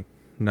something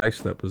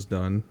nice that was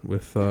done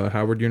with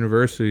Howard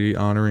University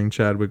honoring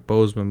Chadwick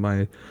Boseman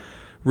by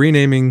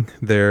renaming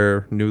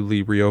their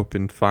newly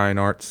reopened fine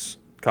arts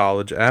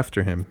college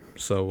after him.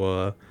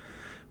 So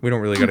we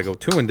don't really got to go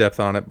too in depth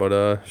on it,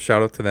 but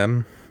shout out to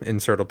them.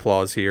 Insert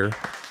applause here.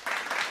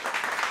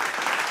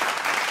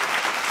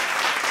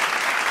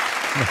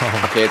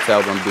 I can't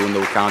tell, but I'm doing the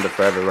Wakanda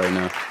forever right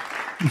now.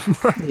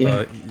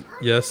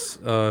 Yes.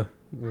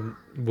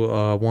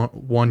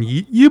 One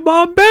ye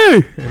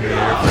Bombay.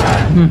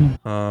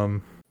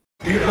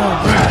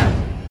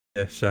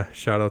 Yeah.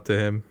 Shout out to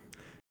him.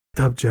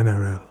 Dub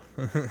General.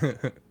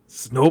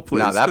 No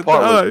place Nah, that to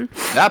part die.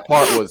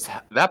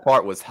 that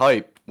part was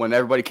hype when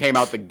everybody came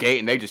out the gate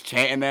and they just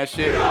chanting that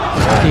shit.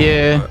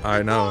 Yeah.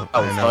 I know.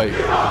 That was hype.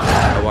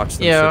 I watched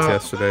them Yo. shits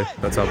yesterday.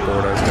 That's how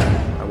bored I've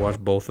been. I watched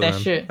both of That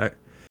them. shit.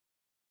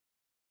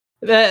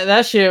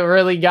 That shit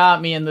really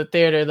got me in the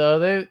theater though.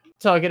 They're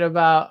talking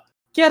about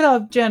get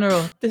up,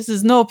 General. This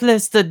is no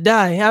place to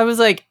die. I was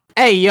like,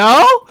 hey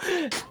yo,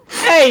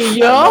 hey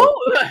yo.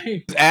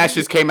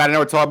 Ashes came out and they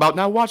were talking about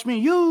now watch me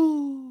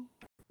you.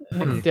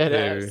 Dead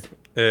ass.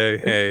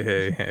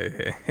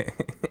 Hey.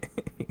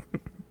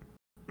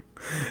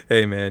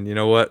 Hey man, you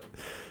know what?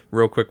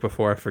 Real quick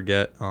before I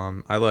forget,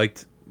 I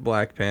liked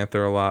Black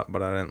Panther a lot,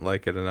 but I didn't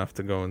like it enough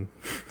to go and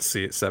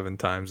see it 7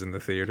 times in the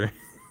theater.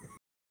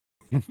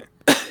 It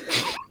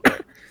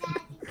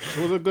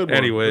was a good one.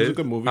 Anyway, it was a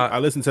good movie. I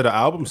listened to the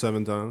album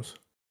 7 times.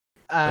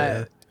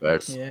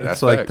 That's Yeah.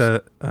 It's like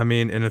that. I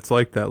mean, and it's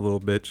like that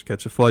little bitch.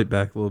 Catch a flight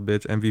back, little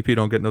bitch. MVP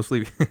don't get no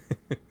sleep.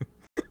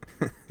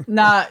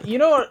 Nah, you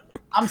know what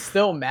I'm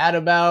still mad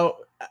about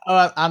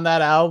on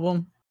that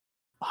album?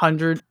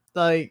 100.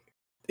 Like,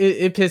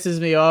 it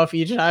pisses me off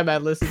each time I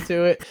listen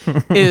to it.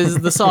 Is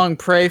the song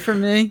 "Pray for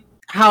Me"?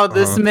 How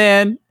this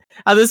man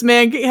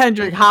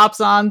Kendrick hops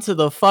onto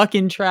the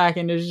fucking track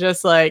and is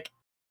just like,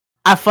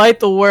 "I fight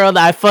the world,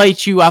 I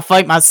fight you, I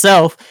fight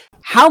myself."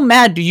 How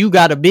mad do you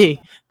gotta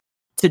be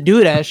to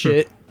do that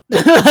shit?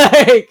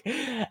 Like,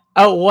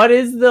 what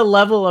is the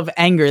level of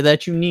anger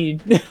that you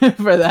need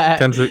for that?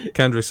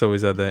 Kendrick's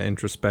always had that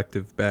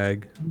introspective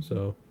bag,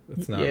 so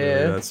it's not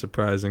really that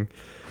surprising.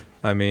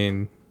 I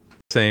mean,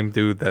 same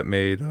dude that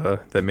made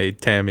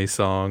Tammy's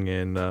song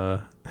and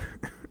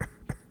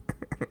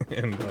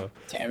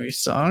Tammy's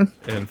song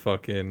and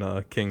fucking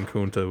King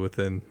Kunta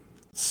within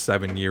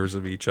 7 years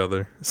of each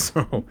other.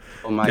 So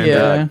Oh my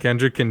Yeah. god.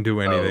 Kendrick can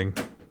do anything.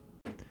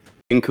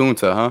 King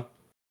Kunta, huh?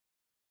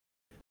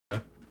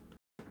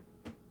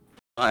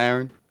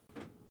 Aaron?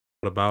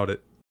 What about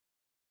it?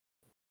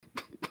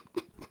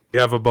 You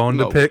have a bone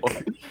No, to pick?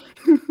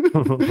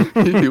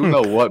 You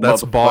know what?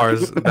 That's motherfucker.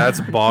 bars.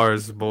 That's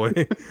bars,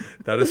 boy.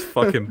 That is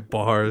fucking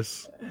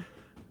bars.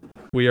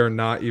 We are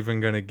not even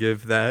going to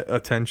give that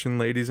attention,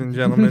 ladies and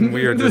gentlemen.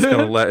 We are just going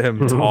to let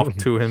him talk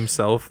to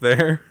himself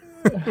there.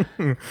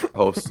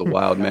 Host's a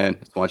wild man.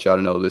 Just want y'all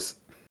to know this.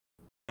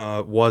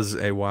 Was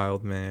a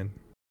wild man.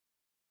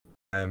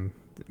 I'm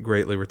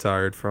greatly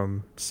retired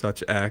from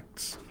such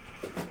acts.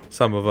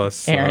 Some of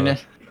us, Aaron.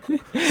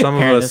 some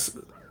of Aaron us,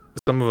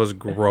 some of us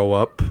grow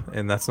up,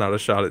 and that's not a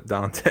shot at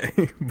Dante,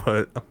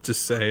 but I'm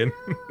just saying.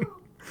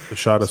 A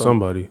shot of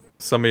somebody.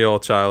 Some of y'all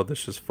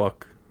childish as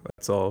fuck.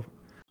 That's all.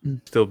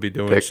 Still be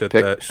doing shit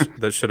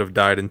that should have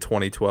died in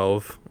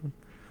 2012.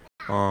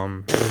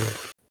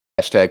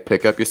 Hashtag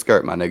pick up your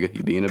skirt, my nigga.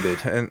 You being a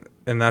bitch.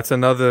 And that's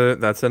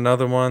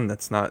another one.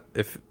 That's not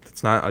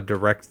it's not a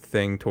direct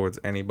thing towards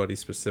anybody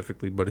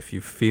specifically, but if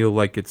you feel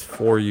like it's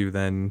for you,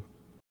 then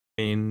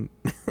I mean,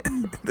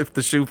 if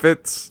the shoe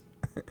fits,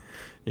 if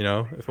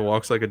it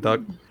walks like a duck,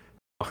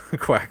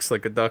 quacks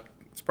like a duck,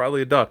 it's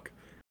probably a duck.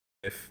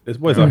 If This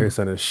boy's out here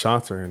sending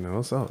shots right now.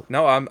 What's up?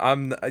 no,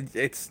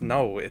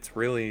 it's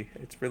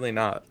really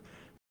not.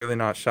 Really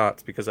not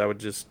shots because I would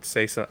just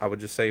say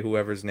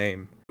whoever's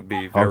name would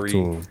be Talk to very,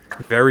 him.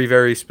 very,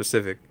 very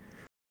specific.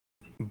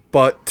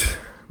 But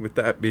with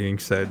that being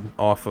said,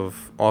 off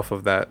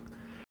of that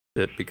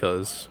shit,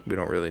 because we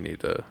don't really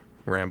need to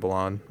ramble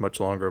on much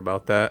longer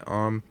about that.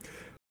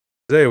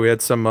 Today we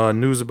had some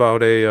news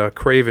about a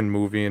Craven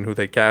movie and who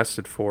they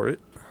casted for it.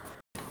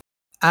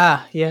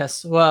 Ah,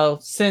 yes.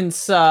 Well,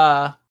 since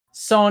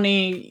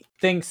Sony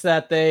thinks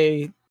that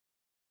they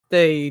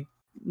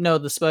know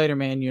the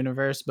Spider-Man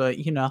universe, but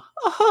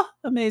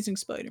Amazing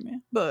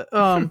Spider-Man. But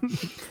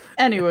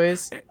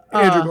anyways,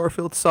 Andrew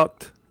Garfield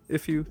sucked.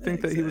 If you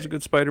think that he was a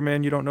good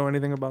Spider-Man, you don't know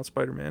anything about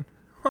Spider-Man.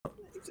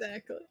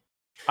 exactly.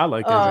 I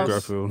like Andrew Um,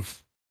 Garfield.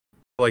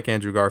 I like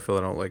Andrew Garfield.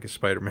 I don't like his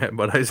Spider-Man,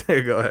 but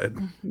Isaiah, go ahead.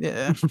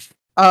 Yeah.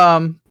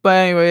 But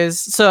anyways,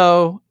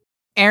 so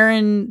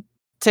Aaron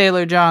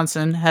Taylor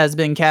Johnson has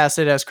been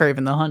casted as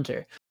Kraven the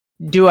Hunter.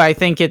 Do I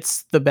think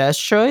it's the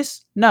best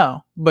choice?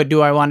 No. But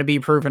do I want to be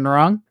proven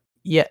wrong?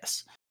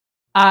 Yes.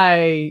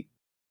 I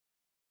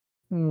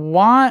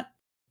want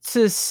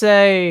to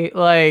say,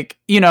 like,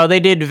 they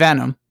did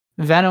Venom.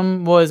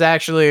 Venom was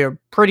actually a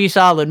pretty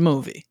solid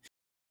movie.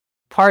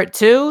 Part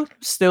 2,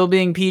 still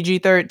being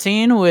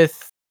PG-13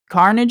 with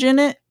Carnage in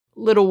it.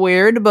 Little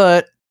weird,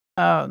 but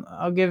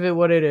I'll give it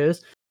what it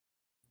is.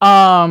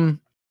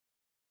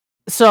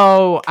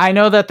 So I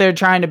know that they're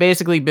trying to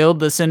basically build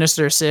the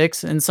Sinister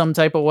Six in some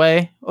type of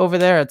way over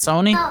there at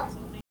Sony.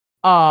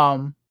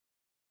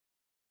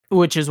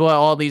 Which is what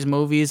all these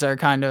movies are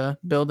kind of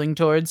building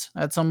towards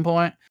at some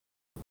point.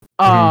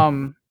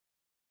 But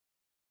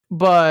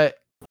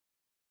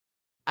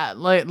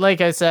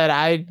like I said,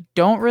 I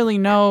don't really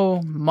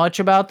know much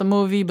about the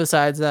movie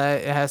besides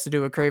that it has to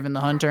do with Kraven the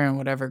Hunter and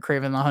whatever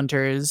Kraven the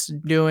Hunter is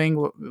doing,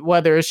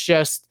 whether it's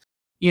just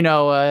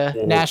a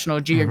National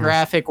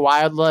Geographic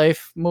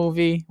wildlife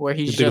movie where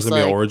he's You think it's just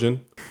gonna be an like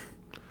origin?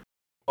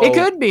 it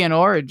could be an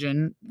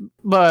origin,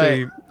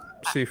 but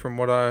See from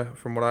what I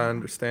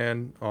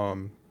understand,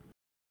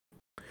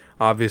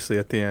 obviously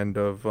at the end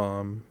of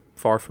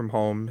Far From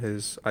Home,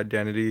 his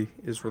identity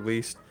is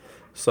released.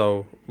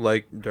 So,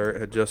 like Dirt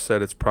had just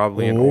said, it's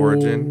probably an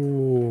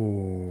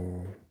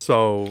origin.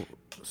 So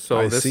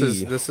I this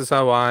see. is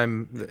how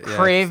I'm.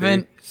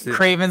 Craven's I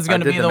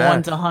gonna did be the the one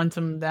math. to hunt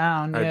him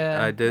down.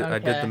 Yeah, I did the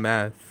okay.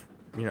 math.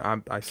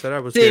 I said I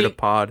was here to See-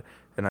 pod,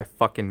 and I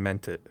fucking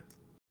meant it.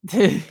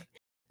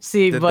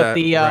 See, Did but that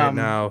the right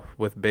now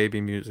with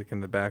baby music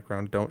in the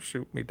background. Don't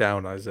shoot me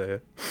down,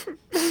 Isaiah.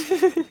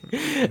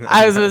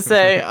 I was gonna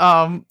say,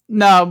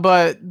 no,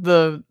 but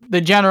the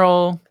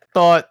general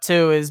thought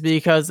too is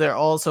because they're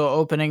also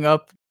opening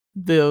up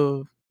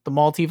the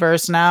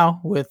multiverse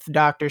now with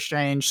Doctor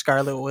Strange,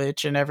 Scarlet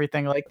Witch, and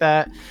everything like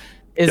that.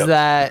 Is Yep.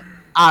 that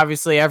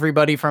obviously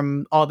everybody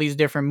from all these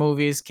different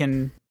movies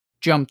can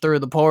jump through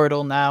the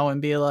portal now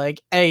and be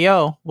like, "Hey,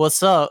 yo,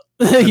 what's up?"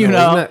 you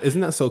know?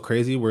 Isn't that so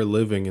crazy? We're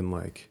living in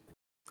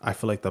I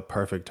feel like the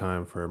perfect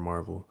time for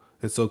Marvel.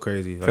 It's so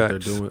crazy. Like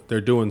Facts.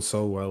 they're doing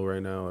so well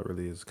right now. It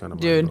really is kind of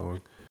Dude, mind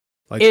blowing.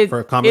 Like for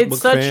a comic book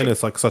fan,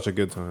 it's like such a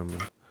good time.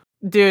 Man.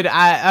 Dude,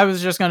 I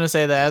was just gonna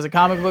say that as a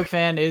comic book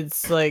fan,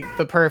 it's like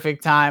the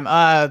perfect time.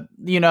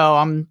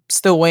 I'm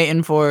still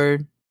waiting for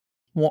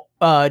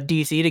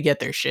DC to get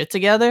their shit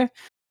together.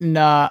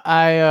 Nah,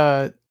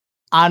 I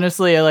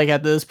honestly, like,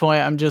 at this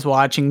point, I'm just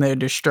watching their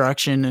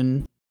destruction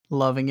and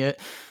loving it.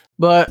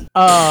 But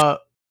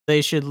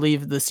they should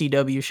leave the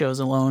CW shows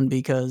alone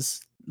because,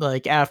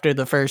 like, after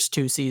the first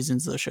 2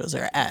 seasons, those shows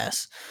are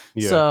ass.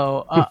 Yeah.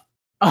 So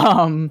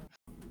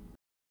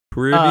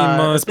Pretty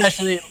much.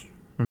 especially.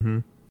 Mm-hmm.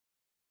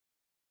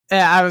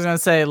 Yeah, I was gonna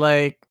say,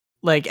 like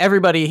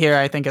everybody here,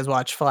 I think, has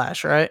watched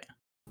Flash, right?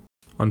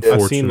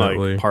 Unfortunately, I've seen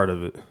like part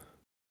of it.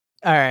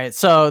 All right,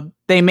 so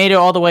they made it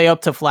all the way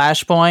up to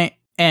Flashpoint,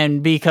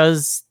 and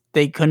because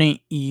they couldn't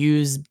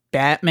use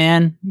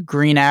Batman,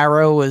 Green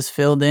Arrow was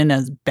filled in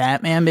as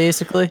Batman,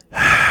 basically.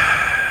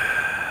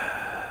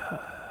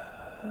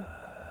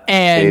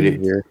 Hate it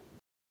And here.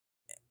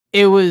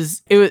 it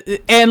was,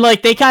 and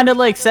like they kind of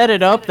like set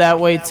it up that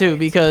way too,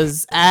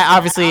 because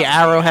obviously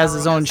Arrow has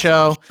his own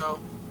show.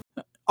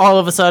 All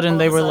of a sudden,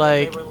 they were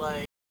like,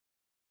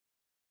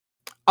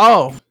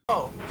 "Oh,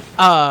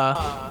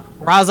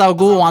 Ra's al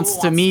Ghul wants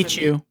to meet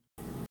you.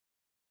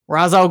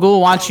 Ra's al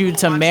Ghul wants you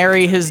to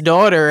marry his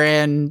daughter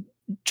and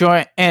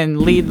join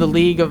and lead the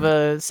League of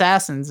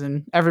Assassins."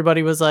 And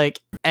everybody was like,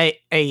 "Hey,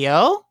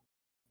 yo,"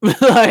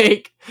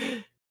 like,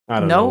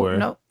 Out of nowhere.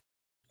 no,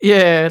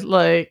 yeah,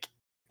 like,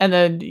 and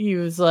then he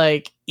was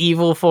like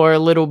evil for a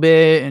little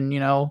bit,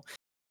 and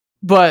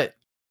but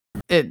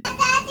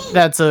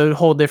that's a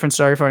whole different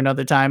story for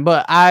another time.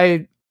 But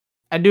I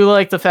do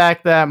like the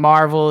fact that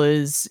Marvel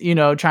is,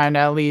 trying to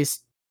at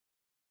least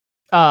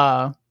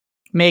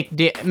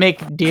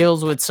make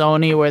deals with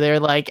Sony where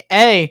they're like,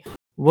 "Hey,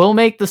 we'll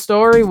make the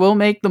story, we'll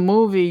make the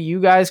movie. You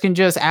guys can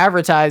just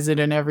advertise it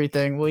and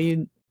everything.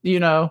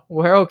 Well,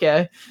 we're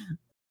okay."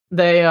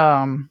 They've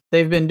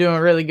been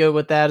doing really good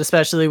with that,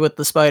 especially with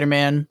the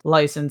Spider-Man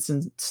license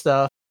and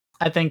stuff.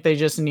 I think they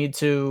just need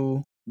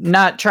to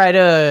not try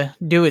to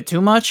do it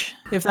too much,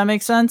 if that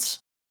makes sense.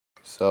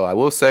 So I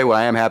will say what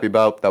I am happy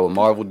about that what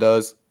Marvel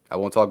does. I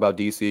won't talk about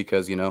DC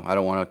because I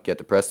don't want to get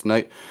depressed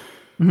tonight.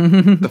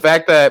 The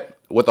fact that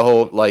with the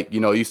whole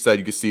you said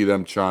you could see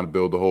them trying to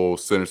build the whole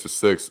Sinister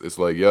Six. It's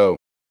like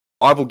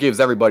Marvel gives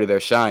everybody their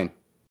shine.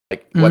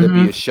 Like whether it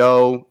be a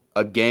show,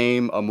 a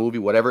game, a movie,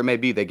 whatever it may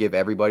be, they give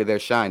everybody their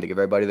shine. They give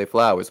everybody their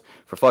flowers.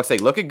 For fuck's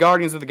sake, look at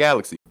Guardians of the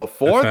Galaxy.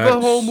 Before the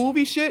whole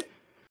movie shit,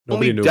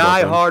 only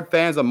die-hard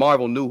fans of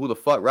Marvel knew who the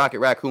fuck Rocket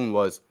Raccoon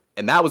was.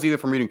 And that was either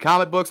from reading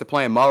comic books or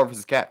playing Marvel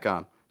vs.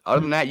 Capcom.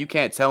 Other than that, you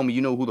can't tell me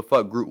you know who the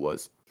fuck Groot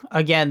was.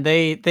 Again,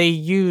 they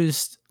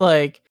used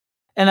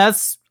and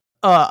that's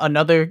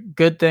another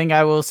good thing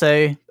I will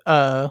say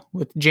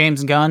with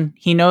James Gunn.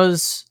 He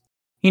knows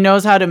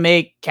how to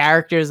make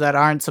characters that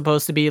aren't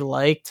supposed to be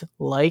liked.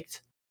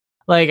 Like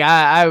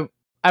I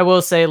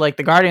will say, like,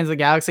 the Guardians of the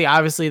Galaxy,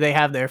 obviously they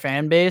have their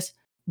fan base,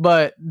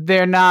 but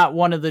they're not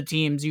one of the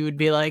teams you would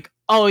be like,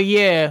 oh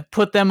yeah,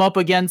 put them up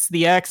against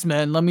the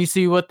X-Men. Let me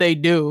see what they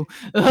do.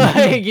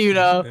 Like,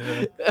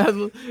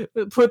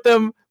 put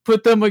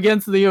them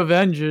against the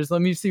Avengers.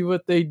 Let me see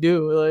what they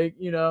do. Like,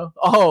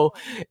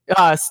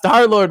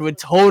 Star-Lord would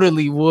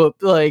totally whoop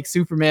like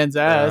Superman's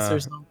ass or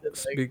something.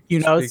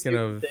 Speaking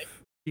of,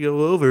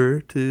 go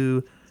over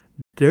to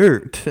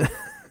Dirt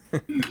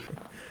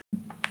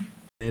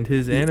and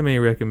his anime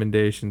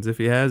recommendations, if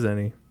he has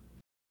any,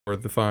 for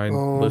the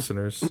fine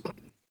listeners.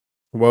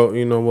 Well,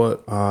 you know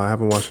what? I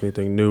haven't watched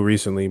anything new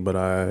recently, but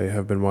I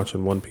have been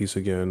watching One Piece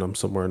again. I'm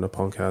somewhere in the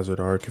Punk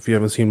Hazard arc. If you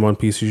haven't seen One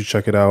Piece, you should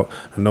check it out.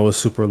 I know it's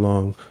super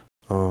long.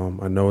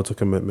 I know it's a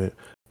commitment,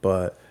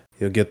 but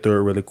you'll get through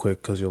it really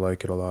quick because you'll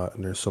like it a lot,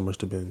 and there's so much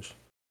to binge.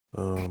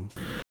 And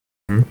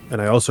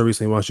I also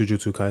recently watched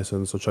Jujutsu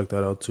Kaisen, so check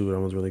that out too. That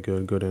one's really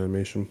good. Good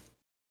animation.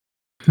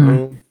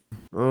 I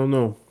don't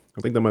know.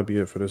 I think that might be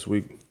it for this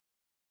week.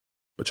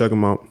 But check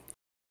them out.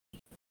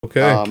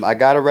 Okay. I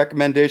got a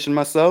recommendation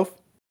myself.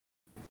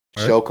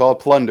 Show called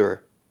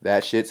Plunderer.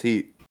 That shit's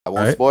heat. I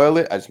won't spoil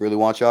it. I just really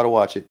want y'all to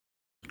watch it.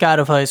 God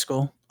of High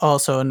School.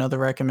 Also another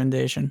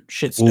recommendation.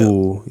 Shit's dope.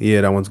 Ooh,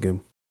 yeah, that one's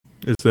good.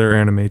 Is there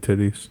anime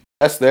titties?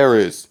 Yes, there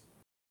is.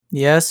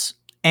 Yes.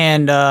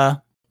 And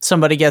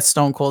somebody gets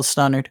Stone Cold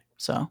Stunnered.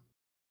 So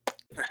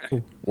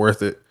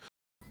worth it.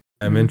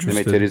 I'm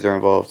interested. Anime titties are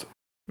involved.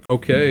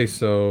 Okay,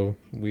 so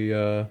we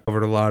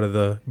covered a lot of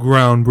the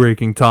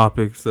groundbreaking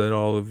topics that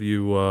all of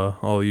you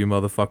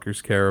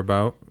motherfuckers care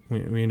about.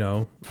 We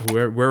know.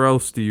 Where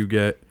else do you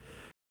get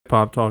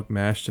Pop Talk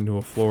mashed into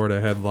a Florida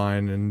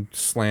headline and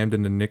slammed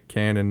into Nick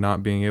Cannon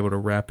not being able to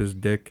wrap his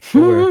dick?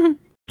 Nowhere.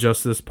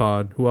 Just this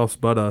pod. Who else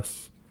but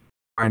us?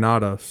 Why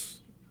not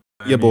us?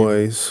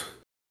 Boys.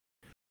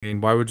 I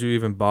mean, why would you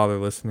even bother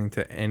listening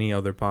to any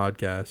other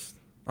podcast?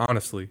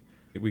 Honestly,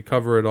 we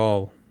cover it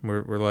all.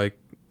 We're like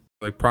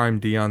prime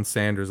Deion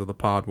Sanders of the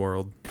pod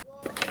world.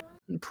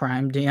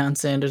 Prime Deion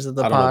Sanders of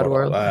the pod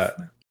world.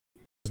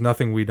 There's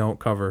nothing we don't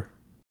cover.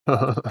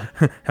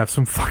 Have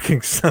some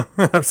fucking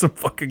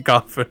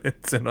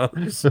confidence in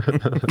us.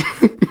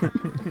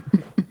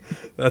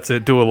 That's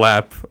it. Do a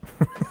lap.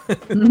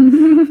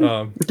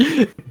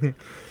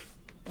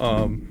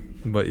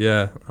 But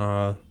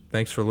yeah.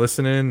 Thanks for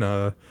listening.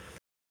 Do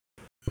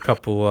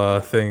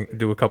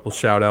a couple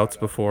shout outs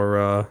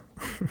before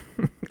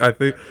I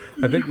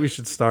think we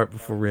should start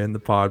before we end the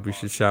pod. We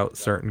should shout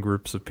certain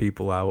groups of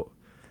people out.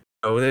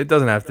 Oh, it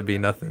doesn't have to be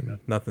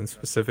nothing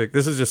specific.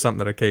 This is just something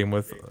that I came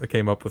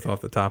up with off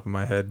the top of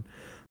my head.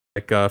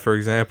 Like for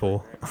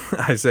example,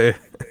 I say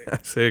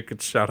I could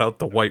shout out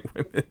the white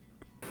women.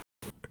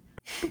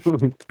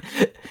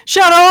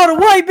 Shout out all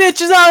the white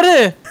bitches out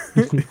here.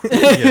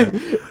 Yeah,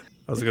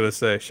 I was gonna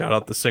say shout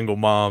out the single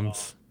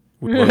moms.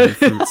 We love your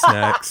fruit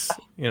snacks.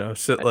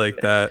 Shit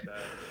like that.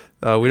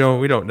 We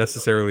don't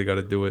necessarily got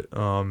to do it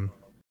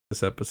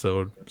this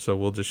episode, so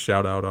we'll just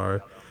shout out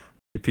our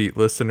repeat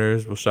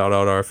listeners. We'll shout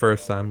out our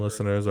first time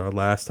listeners, our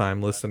last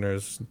time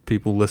listeners,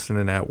 people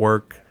listening at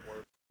work,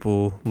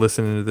 people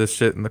listening to this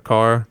shit in the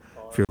car.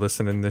 If you're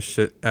listening to this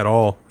shit at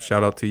all,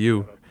 shout out to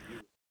you.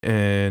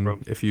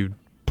 And if you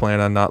plan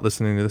on not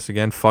listening to this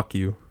again, fuck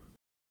you.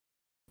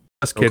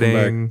 Just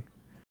kidding.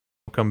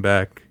 Come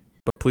back.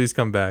 But please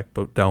come back,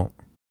 but don't.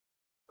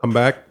 Come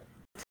back.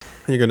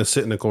 You're gonna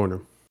sit in the corner.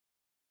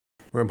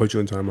 We're gonna put you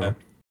in timeout.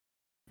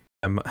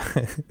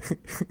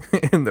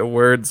 In the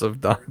words of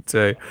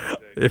Dante,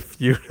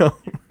 if you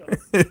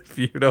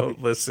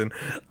don't listen,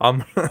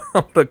 I'm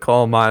gonna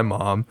call my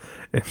mom,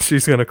 and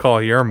she's gonna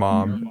call your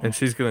mom, and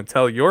she's gonna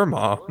tell your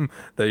mom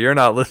that you're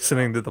not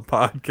listening to the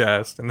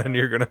podcast, and then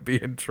you're gonna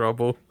be in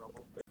trouble.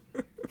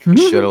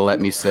 Should have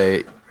let me say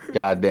it.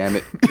 God damn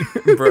it.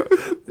 Bro,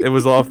 it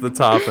was off the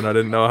top, and I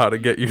didn't know how to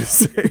get you to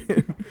say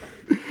it.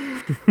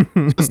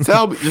 Just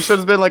tell me. You should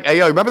have been like, "Hey,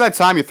 yo, remember that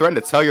time you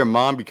threatened to tell your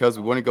mom because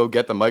we wouldn't go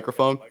get the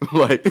microphone?"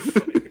 Like,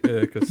 yeah,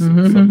 because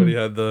somebody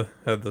had the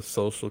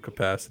social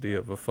capacity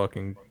of a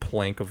fucking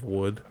plank of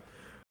wood.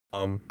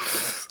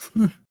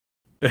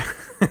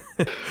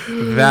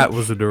 That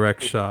was a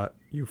direct shot,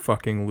 you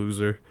fucking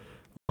loser.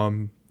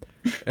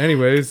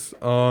 Anyways,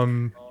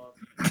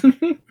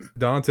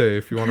 Dante,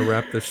 if you want to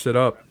wrap this shit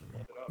up,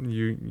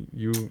 you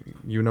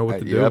know what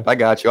to do. Yep, I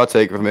got you. I'll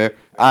take it from here.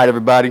 All right,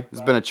 everybody.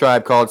 It's been a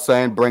Tribe Called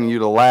Saying, bringing you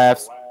the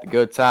laughs, the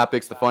good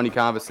topics, the funny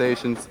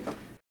conversations. It's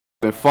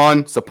been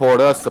fun. Support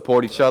us.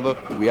 Support each other.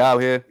 We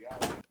out here.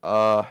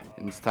 And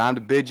it's time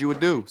to bid you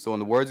adieu. So in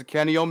the words of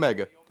Kenny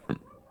Omega,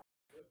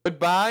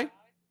 goodbye.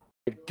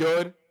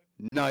 Good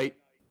night.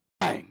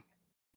 Bang.